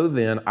Lord. So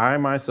then I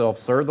myself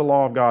serve the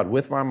law of God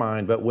with my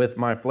mind, but with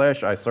my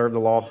flesh I serve the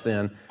law of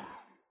sin.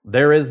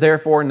 There is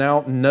therefore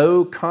now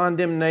no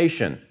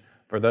condemnation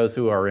for those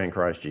who are in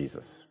Christ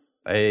Jesus.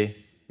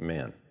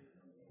 Amen.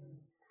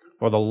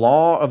 For the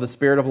law of the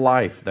Spirit of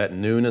life, that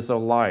newness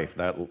of life,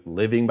 that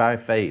living by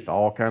faith,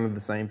 all kind of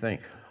the same thing.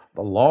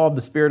 The law of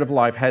the Spirit of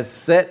life has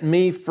set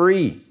me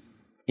free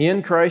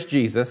in Christ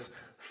Jesus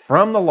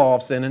from the law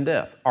of sin and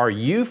death. Are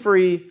you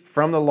free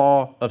from the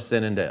law of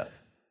sin and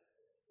death?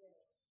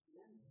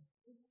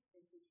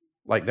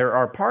 Like there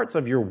are parts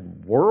of your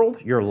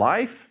world, your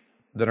life,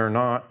 that are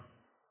not,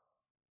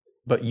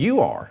 but you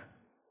are.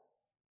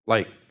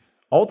 Like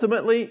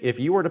ultimately, if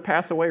you were to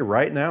pass away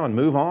right now and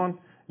move on,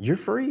 you're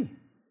free.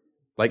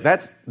 Like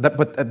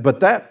but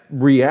that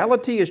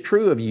reality is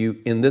true of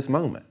you in this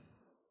moment.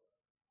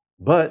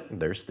 But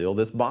there's still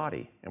this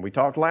body. And we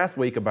talked last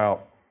week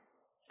about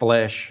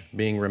flesh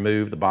being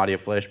removed, the body of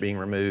flesh being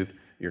removed,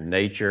 your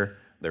nature.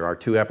 There are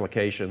two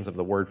applications of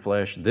the word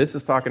flesh. This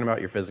is talking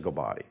about your physical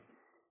body.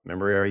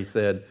 Remember where he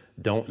said,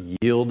 don't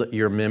yield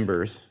your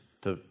members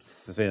to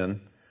sin,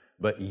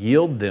 but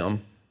yield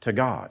them to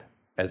God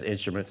as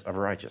instruments of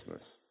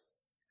righteousness.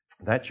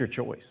 That's your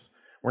choice.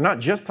 We're not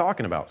just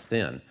talking about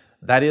sin.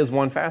 That is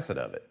one facet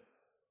of it.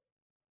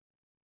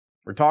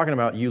 We're talking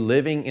about you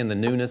living in the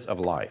newness of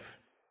life.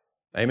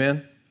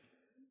 Amen?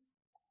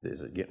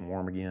 Is it getting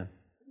warm again?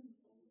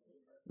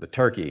 The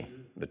turkey,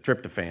 the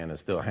tryptophan is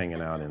still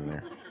hanging out in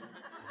there.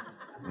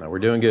 No, we're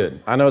doing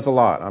good. I know it's a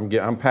lot.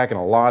 I'm packing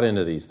a lot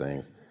into these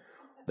things.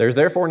 There's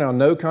therefore now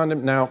no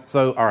condemnation. Now,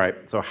 so all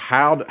right. So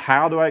how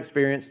do I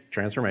experience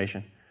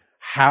transformation?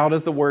 How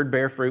does the word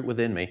bear fruit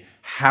within me?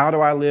 How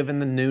do I live in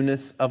the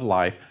newness of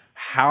life?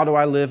 How do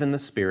I live in the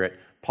Spirit?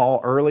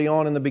 Paul, early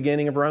on in the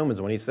beginning of Romans,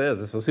 when he says,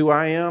 this is who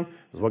I am,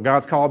 this is what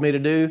God's called me to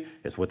do,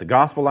 it's with the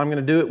gospel I'm going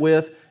to do it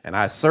with, and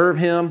I serve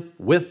Him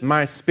with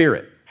my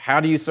spirit. How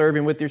do you serve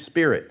Him with your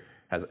spirit? It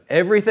has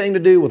everything to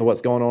do with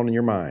what's going on in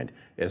your mind.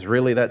 It's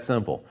really that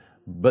simple.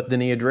 But then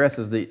he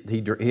addresses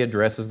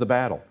the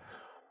battle.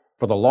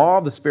 For the law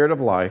of the Spirit of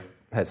life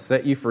has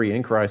set you free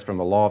in Christ from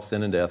the law of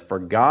sin and death. For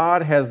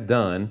God has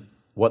done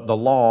what the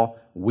law,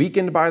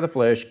 weakened by the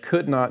flesh,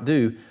 could not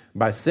do,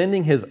 by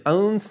sending His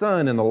own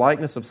Son in the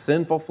likeness of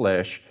sinful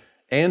flesh,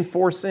 and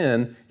for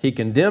sin, He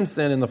condemned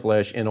sin in the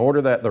flesh in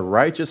order that the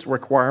righteous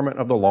requirement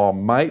of the law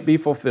might be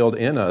fulfilled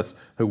in us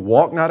who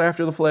walk not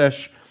after the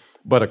flesh,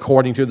 but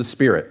according to the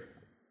Spirit.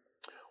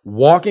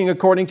 Walking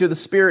according to the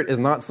Spirit is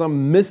not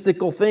some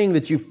mystical thing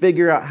that you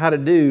figure out how to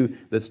do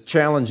that's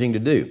challenging to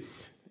do.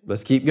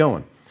 Let's keep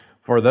going.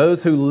 For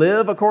those who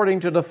live according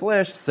to the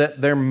flesh set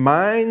their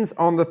minds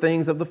on the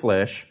things of the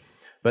flesh,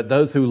 but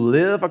those who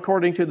live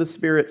according to the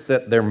Spirit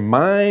set their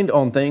mind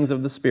on things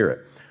of the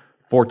Spirit.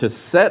 For to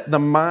set the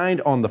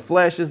mind on the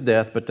flesh is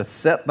death, but to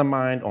set the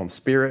mind on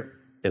Spirit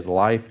is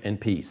life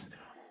and peace.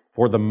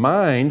 For the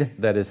mind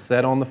that is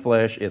set on the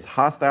flesh is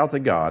hostile to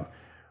God,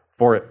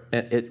 for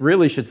it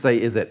really should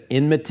say is at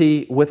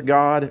enmity with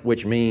God,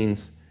 which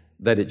means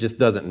that it just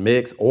doesn't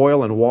mix.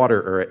 Oil and water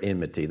are at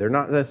enmity. They're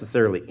not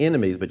necessarily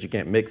enemies, but you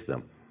can't mix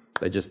them.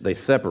 They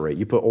separate.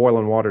 You put oil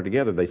and water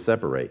together, they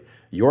separate.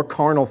 Your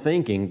carnal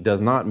thinking does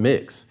not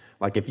mix.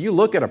 Like if you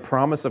look at a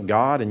promise of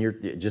God and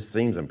it just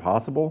seems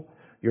impossible,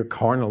 you're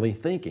carnally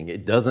thinking.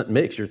 It doesn't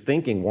mix. Your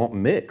thinking won't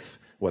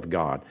mix with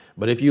God.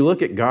 But if you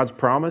look at God's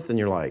promise and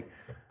you're like,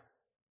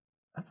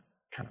 that's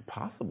kind of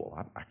possible.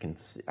 I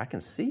can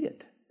see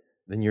it.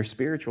 Then you're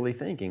spiritually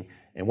thinking.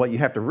 And what you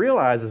have to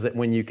realize is that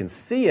when you can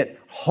see it,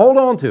 hold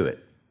on to it.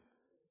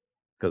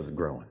 Because it's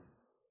growing,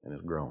 and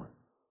it's growing,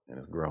 and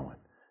it's growing.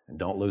 And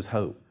don't lose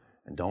hope,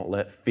 and don't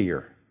let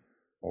fear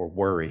or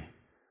worry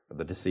or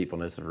the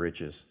deceitfulness of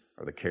riches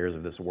or the cares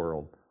of this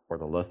world or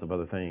the lust of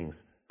other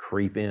things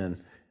creep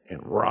in and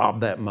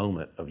rob that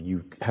moment of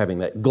you having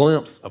that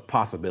glimpse of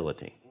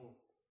possibility.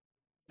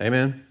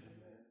 Amen?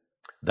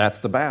 That's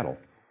the battle.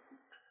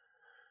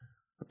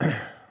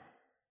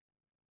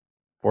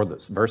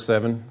 Verse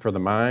 7, for the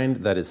mind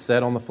that is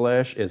set on the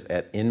flesh is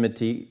at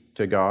enmity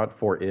to God,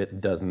 for it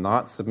does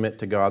not submit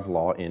to God's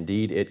law.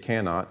 Indeed, it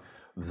cannot.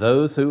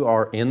 Those who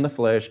are in the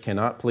flesh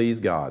cannot please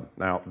God.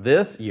 Now,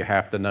 this you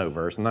have to know,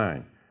 verse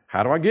 9.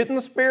 How do I get in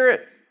the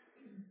Spirit?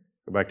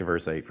 Go back to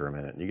verse 8 for a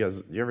minute. You guys,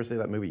 did you ever see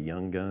that movie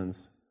Young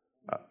Guns?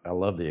 I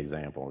love the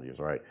example,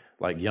 right?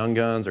 Like Young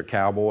Guns are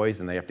cowboys,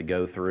 and they have to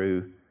go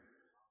through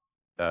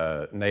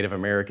Native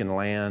American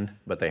land,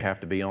 but they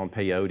have to be on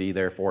peyote,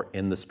 therefore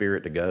in the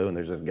Spirit to go. And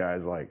there's this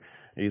guy's like,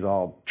 he's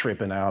all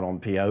tripping out on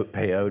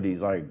peyote.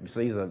 He's like,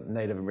 sees a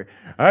Native American,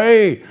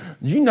 hey,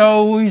 you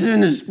know he's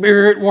in the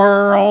spirit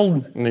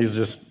world. And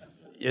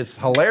it's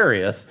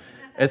hilarious.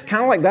 It's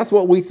kind of like that's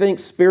what we think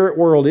spirit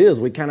world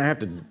is. We kind of have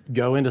to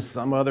go into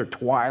some other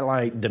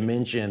twilight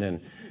dimension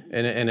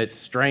and it's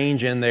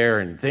strange in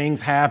there and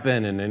things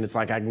happen and it's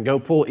like I can go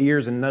pull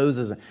ears and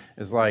noses.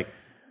 It's like,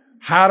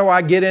 how do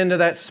I get into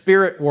that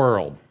spirit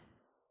world?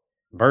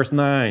 Verse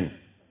 9,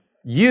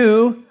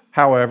 you,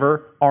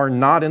 however, are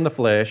not in the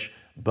flesh,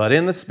 but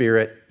in the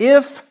Spirit,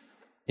 if,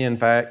 in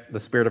fact, the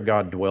Spirit of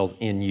God dwells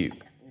in you.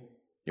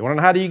 You want to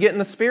know how do you get in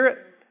the Spirit?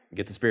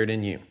 Get the Spirit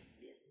in you.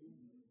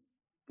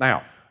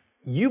 Now,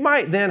 you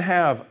might then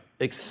have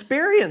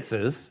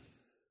experiences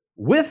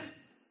with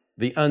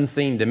the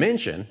unseen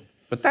dimension,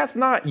 but that's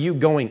not you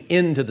going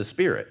into the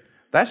Spirit.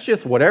 That's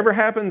just whatever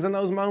happens in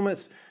those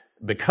moments.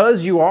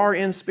 Because you are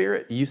in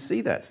Spirit, you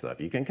see that stuff.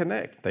 You can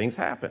connect. Things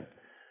happen.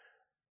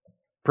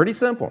 Pretty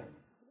simple.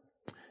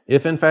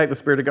 If in fact the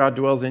Spirit of God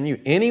dwells in you,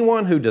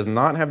 anyone who does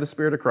not have the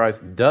Spirit of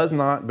Christ does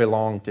not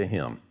belong to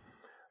him.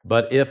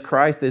 But if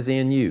Christ is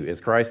in you,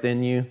 is Christ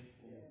in you?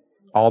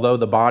 Although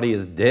the body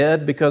is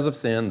dead because of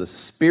sin, the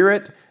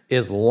Spirit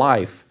is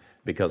life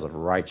because of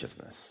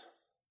righteousness.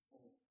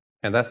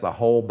 And that's the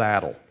whole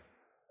battle.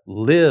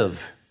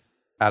 Live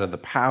out of the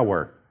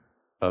power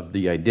of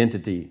the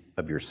identity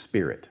of your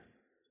spirit.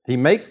 He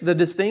makes the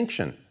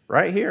distinction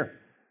right here.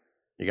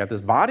 You got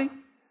this body,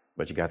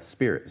 but you got the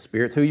Spirit. The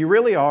Spirit's who you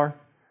really are.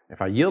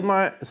 If I yield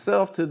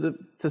myself to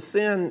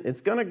sin,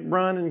 it's going to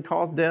run and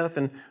cause death.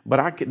 But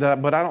I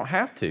don't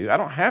have to. I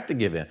don't have to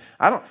give in.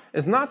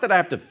 It's not that I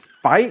have to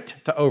fight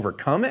to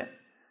overcome it.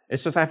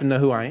 It's just I have to know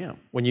who I am.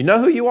 When you know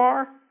who you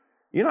are,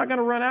 you're not going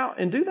to run out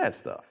and do that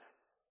stuff.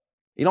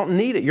 You don't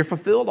need it. You're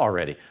fulfilled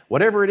already.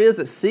 Whatever it is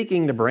that's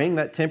seeking to bring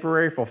that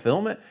temporary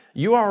fulfillment,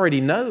 you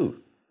already know.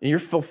 You're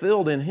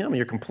fulfilled in Him.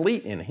 You're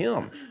complete in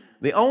Him.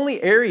 The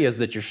only areas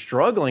that you're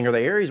struggling are the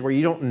areas where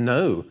you don't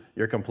know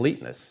your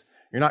completeness.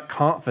 You're not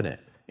confident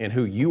in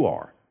who you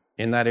are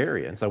in that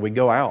area. And so we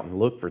go out and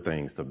look for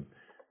things to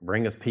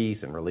bring us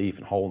peace and relief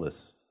and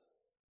wholeness.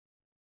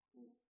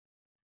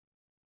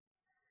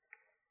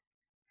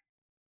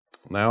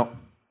 Now,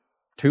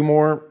 2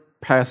 more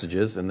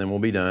passages and then we'll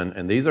be done.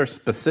 And these are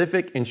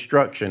specific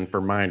instruction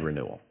for mind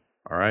renewal.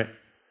 All right?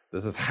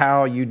 This is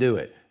how you do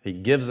it. He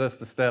gives us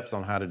the steps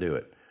on how to do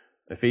it.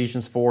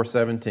 Ephesians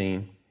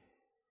 4:17.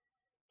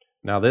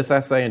 Now this I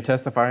say and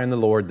testify in the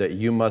Lord that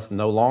you must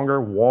no longer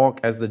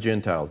walk as the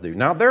Gentiles do.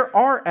 Now there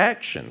are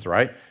actions,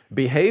 right?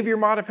 Behavior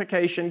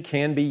modification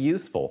can be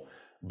useful,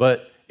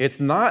 but it's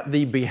not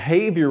the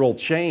behavioral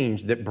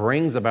change that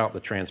brings about the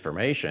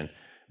transformation.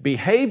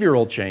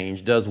 Behavioral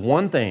change does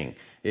one thing.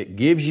 It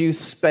gives you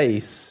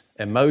space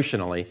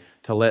emotionally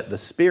to let the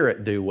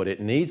Spirit do what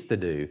it needs to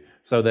do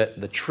so that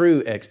the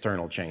true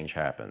external change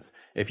happens.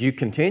 If you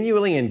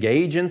continually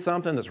engage in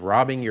something that's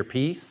robbing your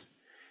peace,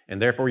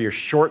 and therefore you're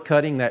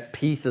shortcutting that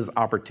peace's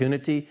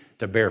opportunity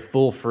to bear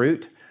full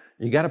fruit,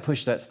 you got to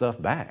push that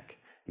stuff back.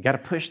 You got to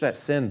push that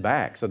sin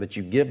back so that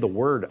you give the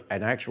Word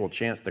an actual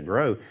chance to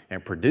grow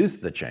and produce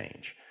the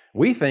change.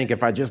 We think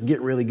if I just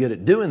get really good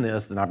at doing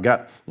this, then I've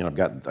got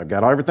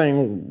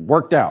everything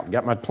worked out,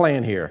 got my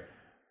plan here,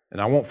 and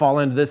I won't fall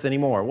into this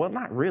anymore. Well,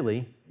 not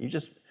really.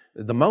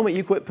 The moment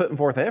you quit putting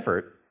forth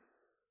effort,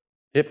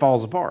 it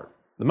falls apart.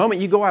 The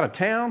moment you go out of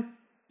town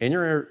and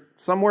you're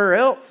somewhere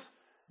else,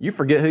 you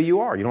forget who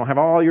you are. You don't have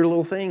all your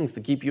little things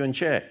to keep you in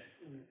check.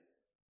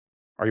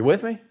 Are you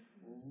with me?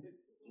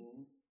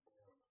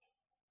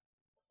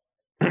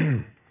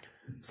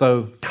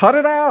 So cut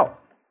it out.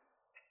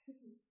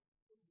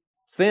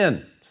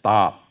 Sin,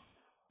 stop.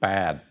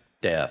 Bad,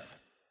 death,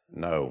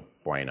 no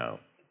bueno.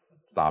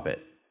 Stop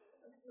it.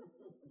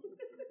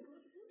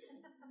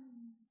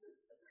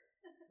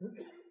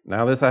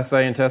 Now this I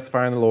say and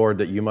testify in the Lord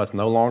that you must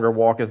no longer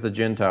walk as the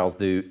Gentiles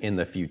do in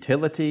the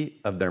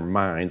futility of their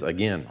minds.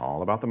 Again,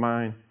 all about the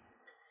mind.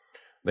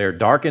 They are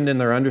darkened in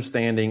their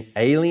understanding,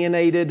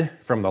 alienated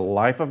from the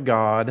life of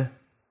God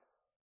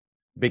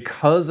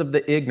because of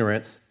the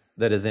ignorance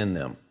that is in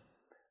them,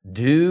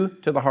 due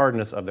to the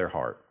hardness of their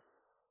heart.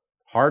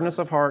 Hardness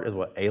of heart is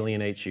what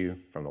alienates you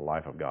from the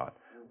life of God.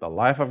 The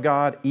life of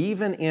God,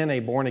 even in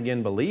a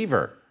born-again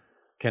believer,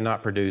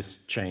 cannot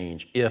produce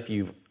change if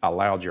you've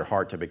allowed your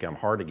heart to become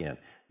hard again.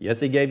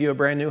 Yes, He gave you a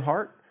brand new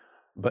heart,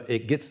 but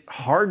it gets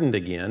hardened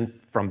again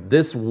from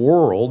this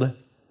world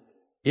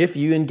if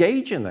you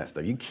engage in that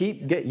stuff. You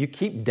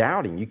keep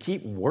doubting, you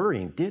keep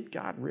worrying. Did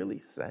God really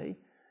say?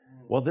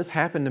 Well, this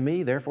happened to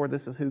me, therefore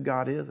this is who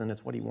God is, and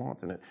it's what He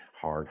wants. And it's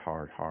hard.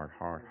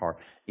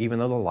 Even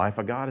though the life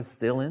of God is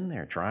still in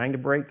there, trying to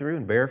break through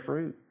and bear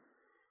fruit.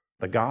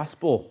 The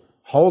gospel,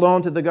 hold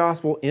on to the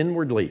gospel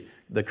inwardly.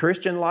 The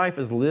Christian life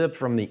is lived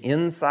from the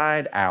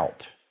inside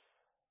out.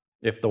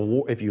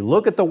 If you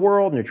look at the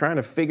world and you're trying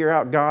to figure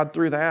out God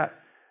through that,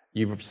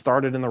 you've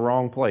started in the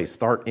wrong place.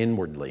 Start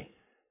inwardly.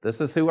 This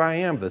is who I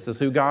am. This is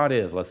who God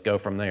is. Let's go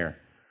from there.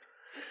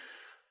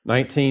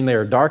 19, they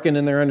are darkened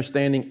in their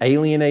understanding,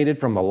 alienated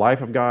from the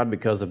life of God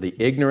because of the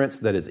ignorance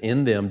that is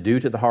in them due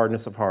to the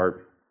hardness of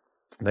heart.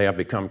 They have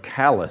become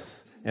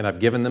callous and have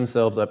given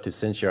themselves up to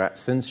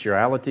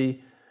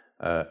sensuality,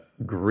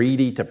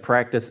 greedy to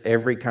practice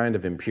every kind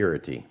of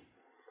impurity.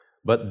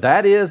 But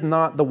that is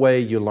not the way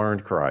you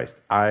learned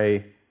Christ.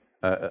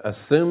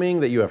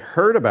 Assuming that you have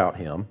heard about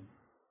Him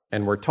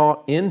and were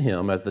taught in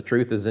Him, as the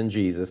truth is in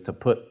Jesus, to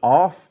put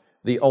off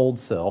the old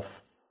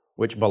self,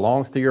 which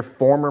belongs to your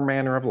former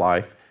manner of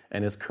life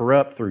and is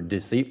corrupt through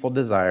deceitful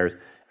desires,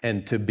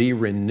 and to be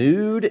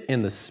renewed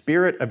in the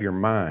spirit of your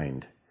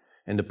mind,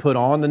 and to put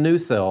on the new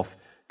self,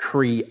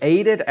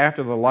 created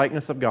after the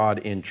likeness of God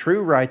in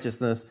true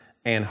righteousness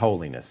and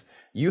holiness.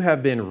 You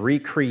have been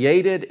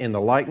recreated in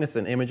the likeness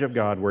and image of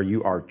God, where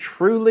you are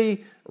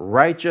truly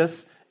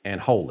righteous and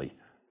holy.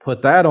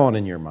 Put that on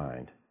in your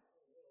mind.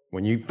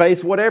 When you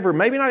face whatever,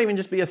 maybe not even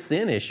just be a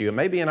sin issue, it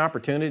may be an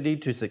opportunity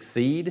to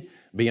succeed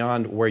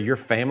beyond where your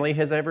family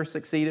has ever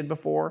succeeded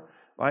before.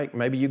 Like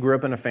maybe you grew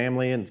up in a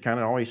family and it's kind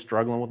of always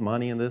struggling with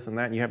money and this and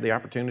that, and you have the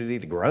opportunity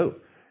to grow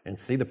and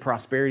see the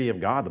prosperity of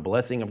God, the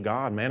blessing of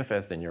God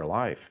manifest in your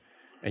life.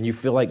 And you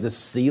feel like this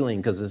ceiling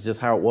because it's just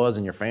how it was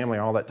in your family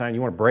all that time.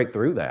 You want to break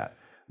through that.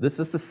 This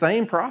is the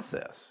same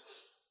process.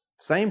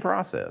 Same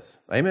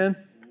process. Amen?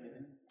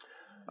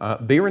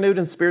 Be renewed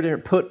in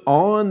spirit. Put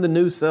on the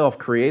new self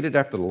created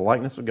after the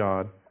likeness of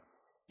God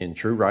in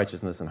true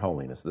righteousness and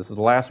holiness. This is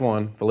the last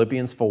one,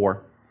 Philippians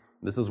 4.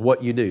 This is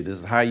what you do. This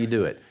is how you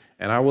do it.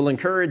 And I will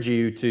encourage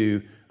you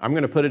to, I'm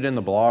going to put it in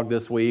the blog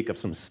this week of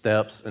some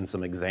steps and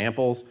some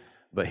examples.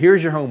 But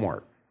here's your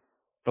homework.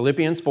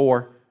 Philippians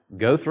 4,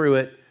 go through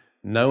it,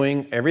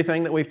 knowing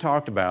everything that we've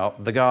talked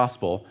about, the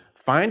gospel.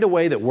 Find a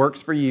way that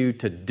works for you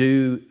to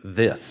do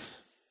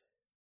this.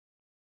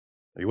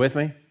 Are you with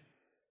me?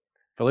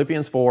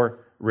 Philippians 4,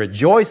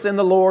 rejoice in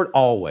the Lord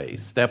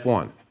always. Step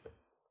 1,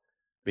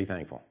 be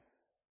thankful.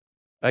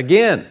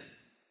 Again,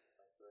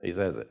 he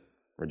says it,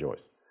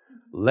 rejoice.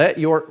 Let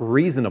your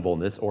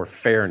reasonableness or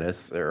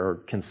fairness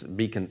or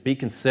be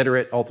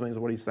considerate, ultimately is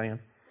what he's saying.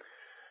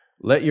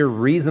 Let your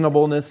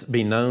reasonableness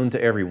be known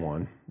to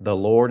everyone. The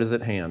Lord is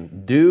at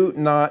hand. Do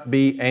not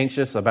be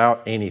anxious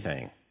about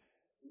anything.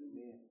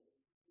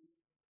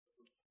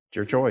 It's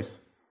your choice.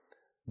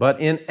 But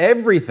in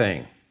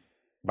everything,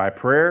 by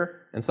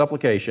prayer and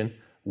supplication,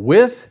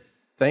 with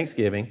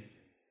thanksgiving,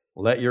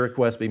 let your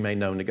requests be made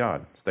known to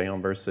God. Stay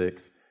on verse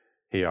 6.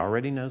 He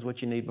already knows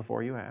what you need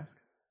before you ask.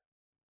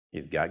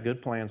 He's got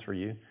good plans for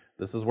you.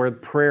 This is where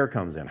prayer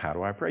comes in. How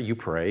do I pray? You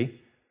pray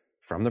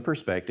from the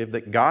perspective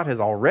that God has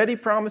already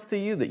promised to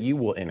you that you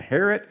will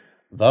inherit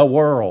the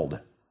world.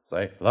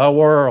 Say, the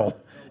world.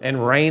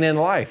 And reign in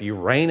life. You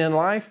reign in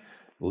life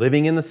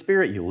living in the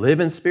Spirit. You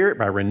live in Spirit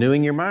by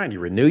renewing your mind. You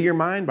renew your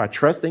mind by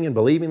trusting and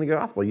believing the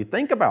gospel. You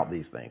think about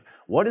these things.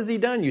 What has He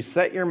done? You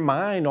set your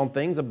mind on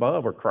things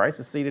above where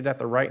Christ is seated at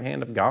the right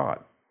hand of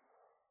God.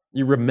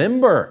 You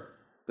remember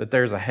that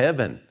there's a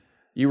heaven.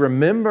 You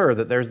remember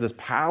that there's this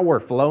power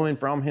flowing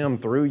from Him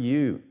through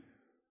you.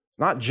 It's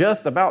not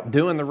just about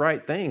doing the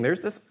right thing.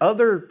 There's this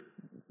other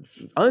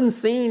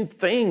unseen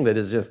thing that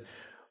is just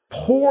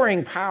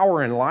pouring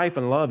power and life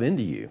and love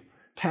into you.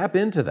 Tap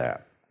into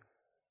that.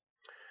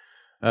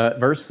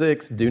 Verse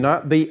 6, do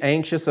not be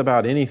anxious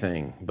about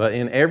anything, but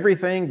in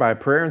everything by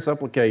prayer and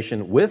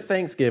supplication with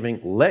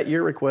thanksgiving, let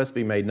your requests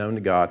be made known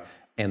to God,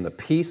 and the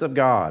peace of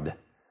God,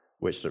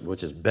 which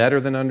is better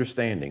than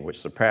understanding,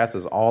 which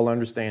surpasses all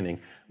understanding,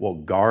 will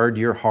guard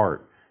your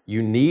heart.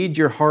 You need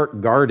your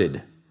heart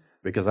guarded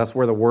because that's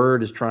where the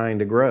word is trying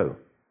to grow,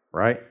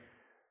 right?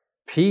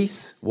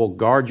 Peace will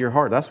guard your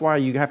heart. That's why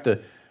you have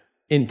to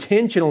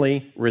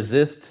intentionally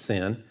resist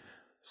sin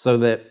so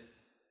that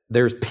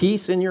there's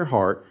peace in your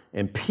heart,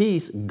 and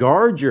peace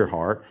guards your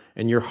heart,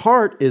 and your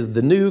heart is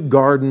the new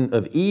Garden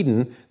of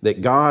Eden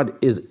that God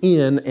is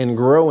in and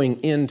growing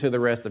into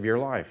the rest of your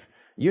life.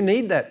 You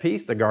need that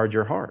peace to guard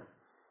your heart.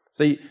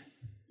 See,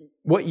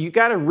 what you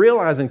got to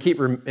realize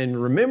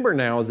and remember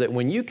now is that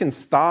when you can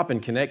stop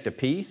and connect to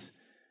peace,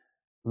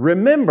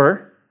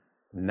 remember,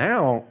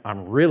 now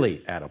I'm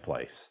really at a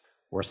place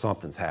where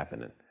something's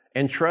happening.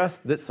 And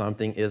trust that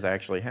something is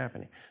actually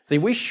happening. See,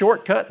 we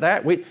shortcut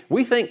that.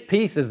 We think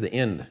peace is the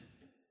end,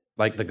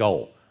 like the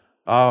goal.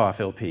 Oh, I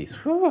feel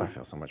peace. Whew, I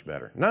feel so much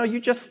better. No, you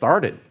just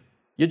started.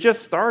 You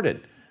just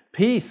started.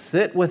 Peace,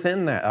 sit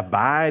within that.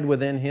 Abide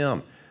within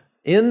Him.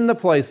 In the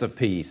place of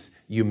peace,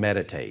 you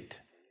meditate.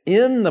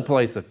 In the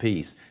place of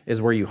peace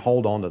is where you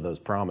hold on to those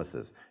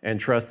promises and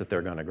trust that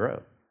they're going to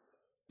grow.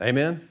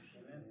 Amen?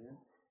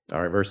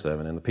 All right, verse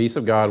 7. And the peace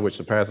of God, which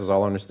surpasses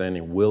all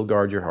understanding, will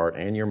guard your heart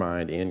and your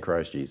mind in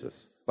Christ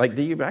Jesus. Like,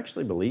 do you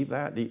actually believe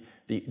that? Do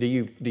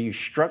you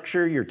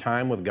structure your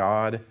time with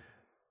God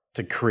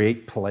to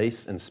create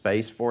place and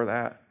space for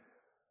that?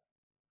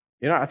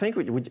 You know, I think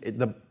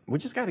we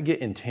just got to get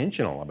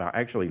intentional about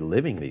actually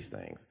living these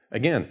things.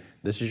 Again,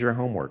 this is your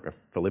homework.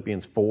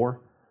 Philippians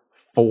 4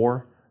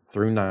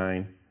 through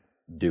 9.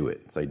 Do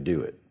it. Say,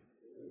 do it.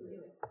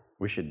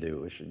 We should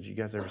do it. Did you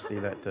guys ever see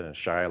that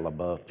Shia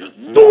LaBeouf? Just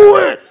do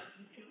it!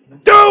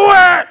 Do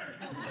it!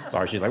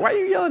 Sorry, she's like, why are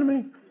you yelling at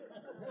me?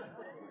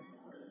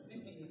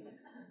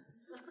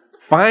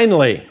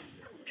 Finally.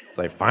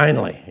 Say,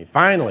 finally.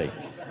 Finally.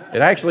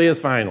 It actually is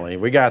finally.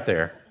 We got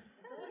there.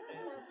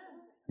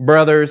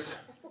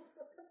 Brothers,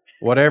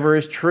 whatever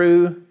is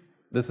true,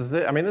 this is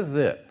it. I mean, this is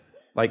it.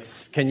 Like,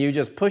 can you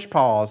just push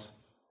pause,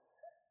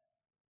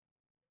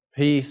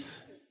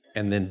 peace,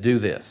 and then do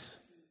this?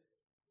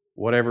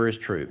 Whatever is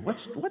true.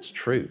 What's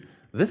true?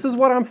 This is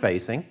what I'm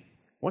facing.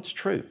 What's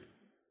true?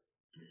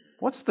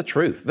 What's the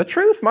truth? The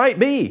truth might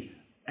be,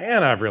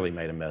 man, I've really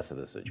made a mess of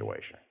this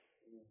situation.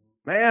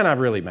 Man, I've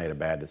really made a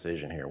bad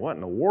decision here. What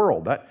in the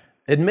world?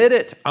 Admit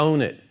it,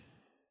 own it.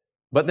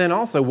 But then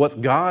also, what's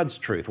God's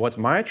truth? What's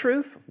my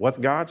truth? What's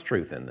God's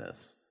truth in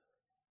this?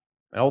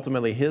 And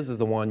ultimately, His is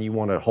the one you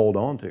want to hold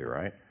on to,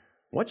 right?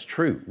 What's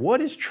true? What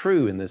is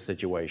true in this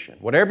situation?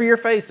 Whatever you're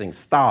facing,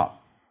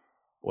 stop.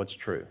 What's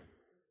true?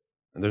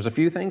 And there's a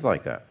few things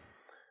like that.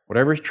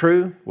 Whatever's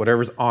true,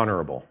 whatever's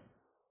honorable.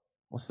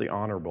 What's the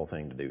honorable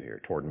thing to do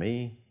here? Toward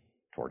me,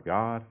 toward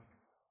God,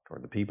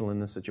 toward the people in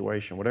this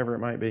situation, whatever it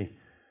might be.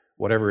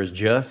 Whatever is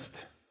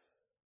just,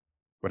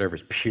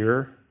 whatever's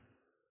pure,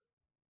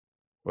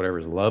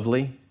 whatever's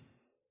lovely,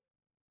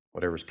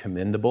 whatever's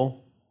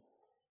commendable,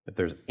 if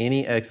there's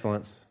any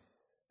excellence,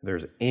 if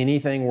there's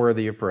anything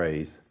worthy of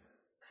praise,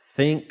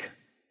 think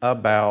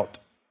about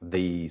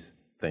these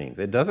things.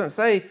 It doesn't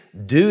say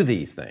do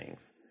these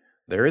things.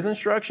 There is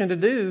instruction to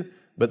do,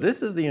 but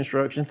this is the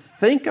instruction,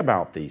 think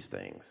about these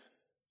things.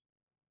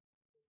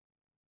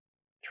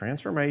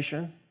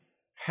 Transformation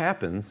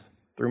happens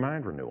through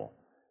mind renewal.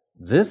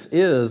 This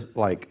is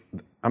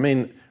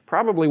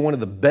probably one of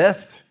the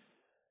best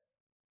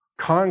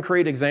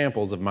concrete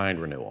examples of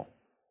mind renewal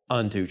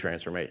unto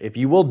transformation. If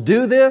you will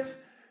do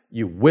this,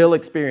 you will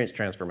experience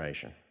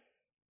transformation.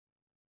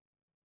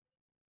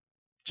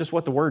 Just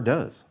what the Word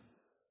does.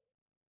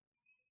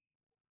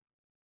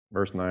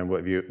 Verse 9,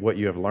 what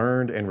you have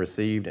learned and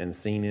received and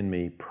seen in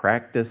me,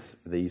 practice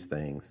these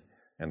things,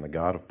 and the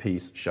God of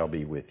peace shall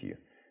be with you.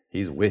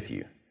 He's with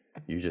you.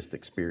 You just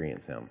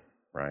experience Him,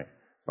 right?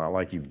 It's not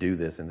like you do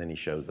this and then He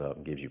shows up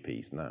and gives you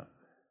peace. No,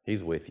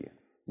 He's with you.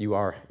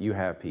 You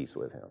have peace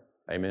with Him.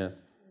 Amen?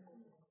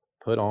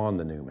 Put on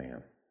the new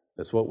man.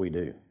 That's what we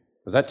do.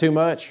 Is that too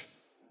much?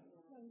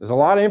 There's a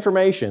lot of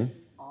information.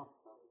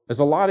 Awesome. There's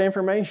a lot of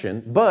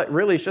information, but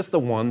really it's just the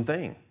one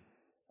thing.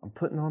 I'm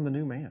putting on the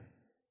new man.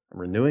 I'm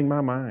renewing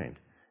my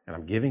mind, and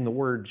I'm giving the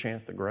Word a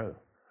chance to grow.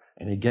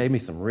 And He gave me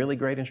some really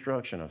great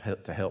instruction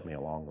to help me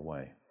along the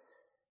way.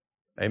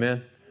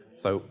 Amen?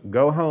 So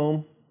go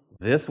home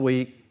this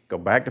week, go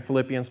back to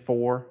Philippians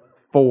 4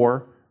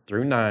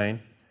 through 9,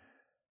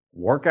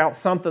 work out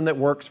something that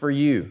works for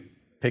you.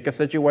 Pick a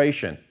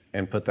situation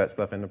and put that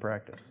stuff into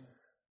practice.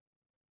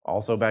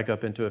 Also back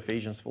up into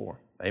Ephesians 4.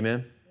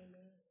 Amen?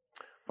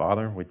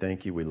 Father, we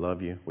thank you, we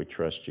love you, we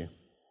trust you.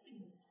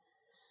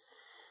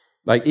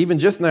 Like even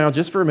just now,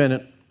 just for a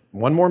minute,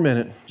 one more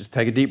minute, just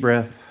take a deep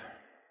breath,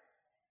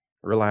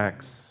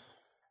 relax.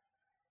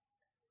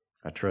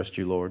 I trust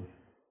you, Lord.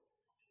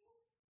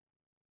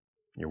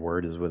 Your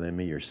Word is within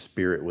me, your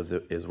Spirit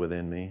is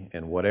within me,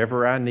 and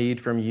whatever I need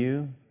from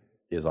you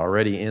is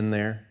already in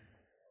there,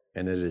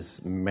 and it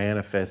is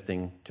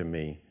manifesting to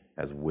me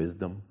as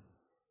wisdom,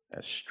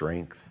 as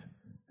strength,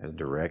 as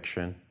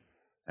direction,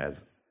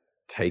 as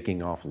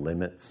taking off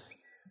limits,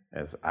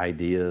 as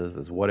ideas,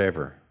 as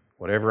whatever.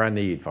 Whatever I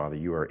need, Father,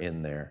 you are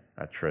in there.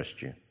 I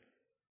trust you.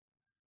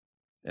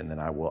 And then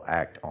I will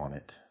act on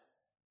it.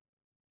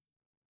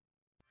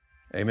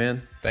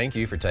 Amen. Thank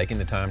you for taking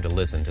the time to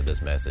listen to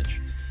this message.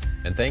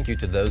 And thank you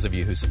to those of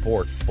you who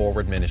support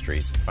Forward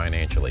Ministries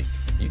financially.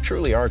 You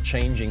truly are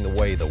changing the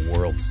way the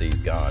world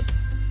sees God.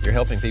 You're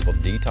helping people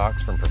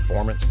detox from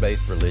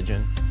performance-based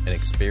religion and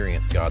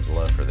experience God's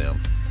love for them.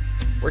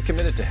 We're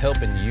committed to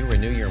helping you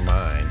renew your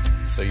mind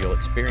so you'll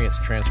experience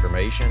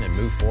transformation and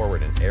move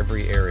forward in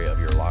every area of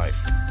your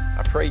life.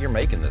 I pray you're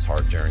making this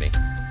heart journey.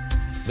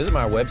 Visit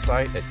my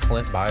website at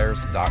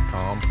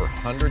clintbyars.com for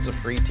hundreds of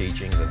free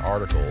teachings and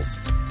articles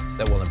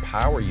that will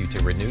empower you to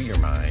renew your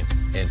mind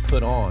and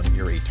put on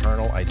your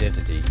eternal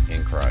identity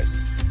in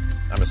Christ.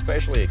 I'm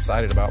especially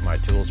excited about my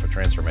tools for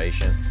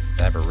transformation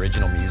that have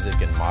original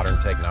music and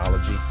modern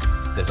technology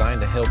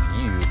designed to help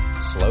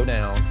you slow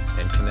down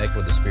and connect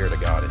with the Spirit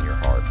of God in your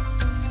heart.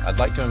 I'd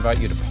like to invite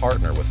you to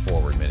partner with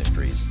Forward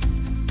Ministries.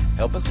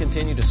 Help us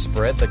continue to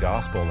spread the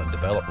gospel and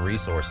develop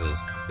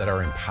resources that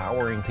are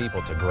empowering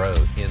people to grow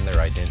in their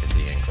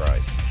identity in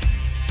Christ.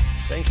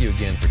 Thank you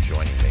again for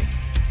joining me.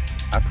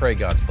 I pray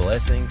God's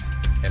blessings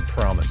and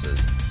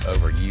promises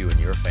over you and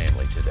your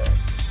family today.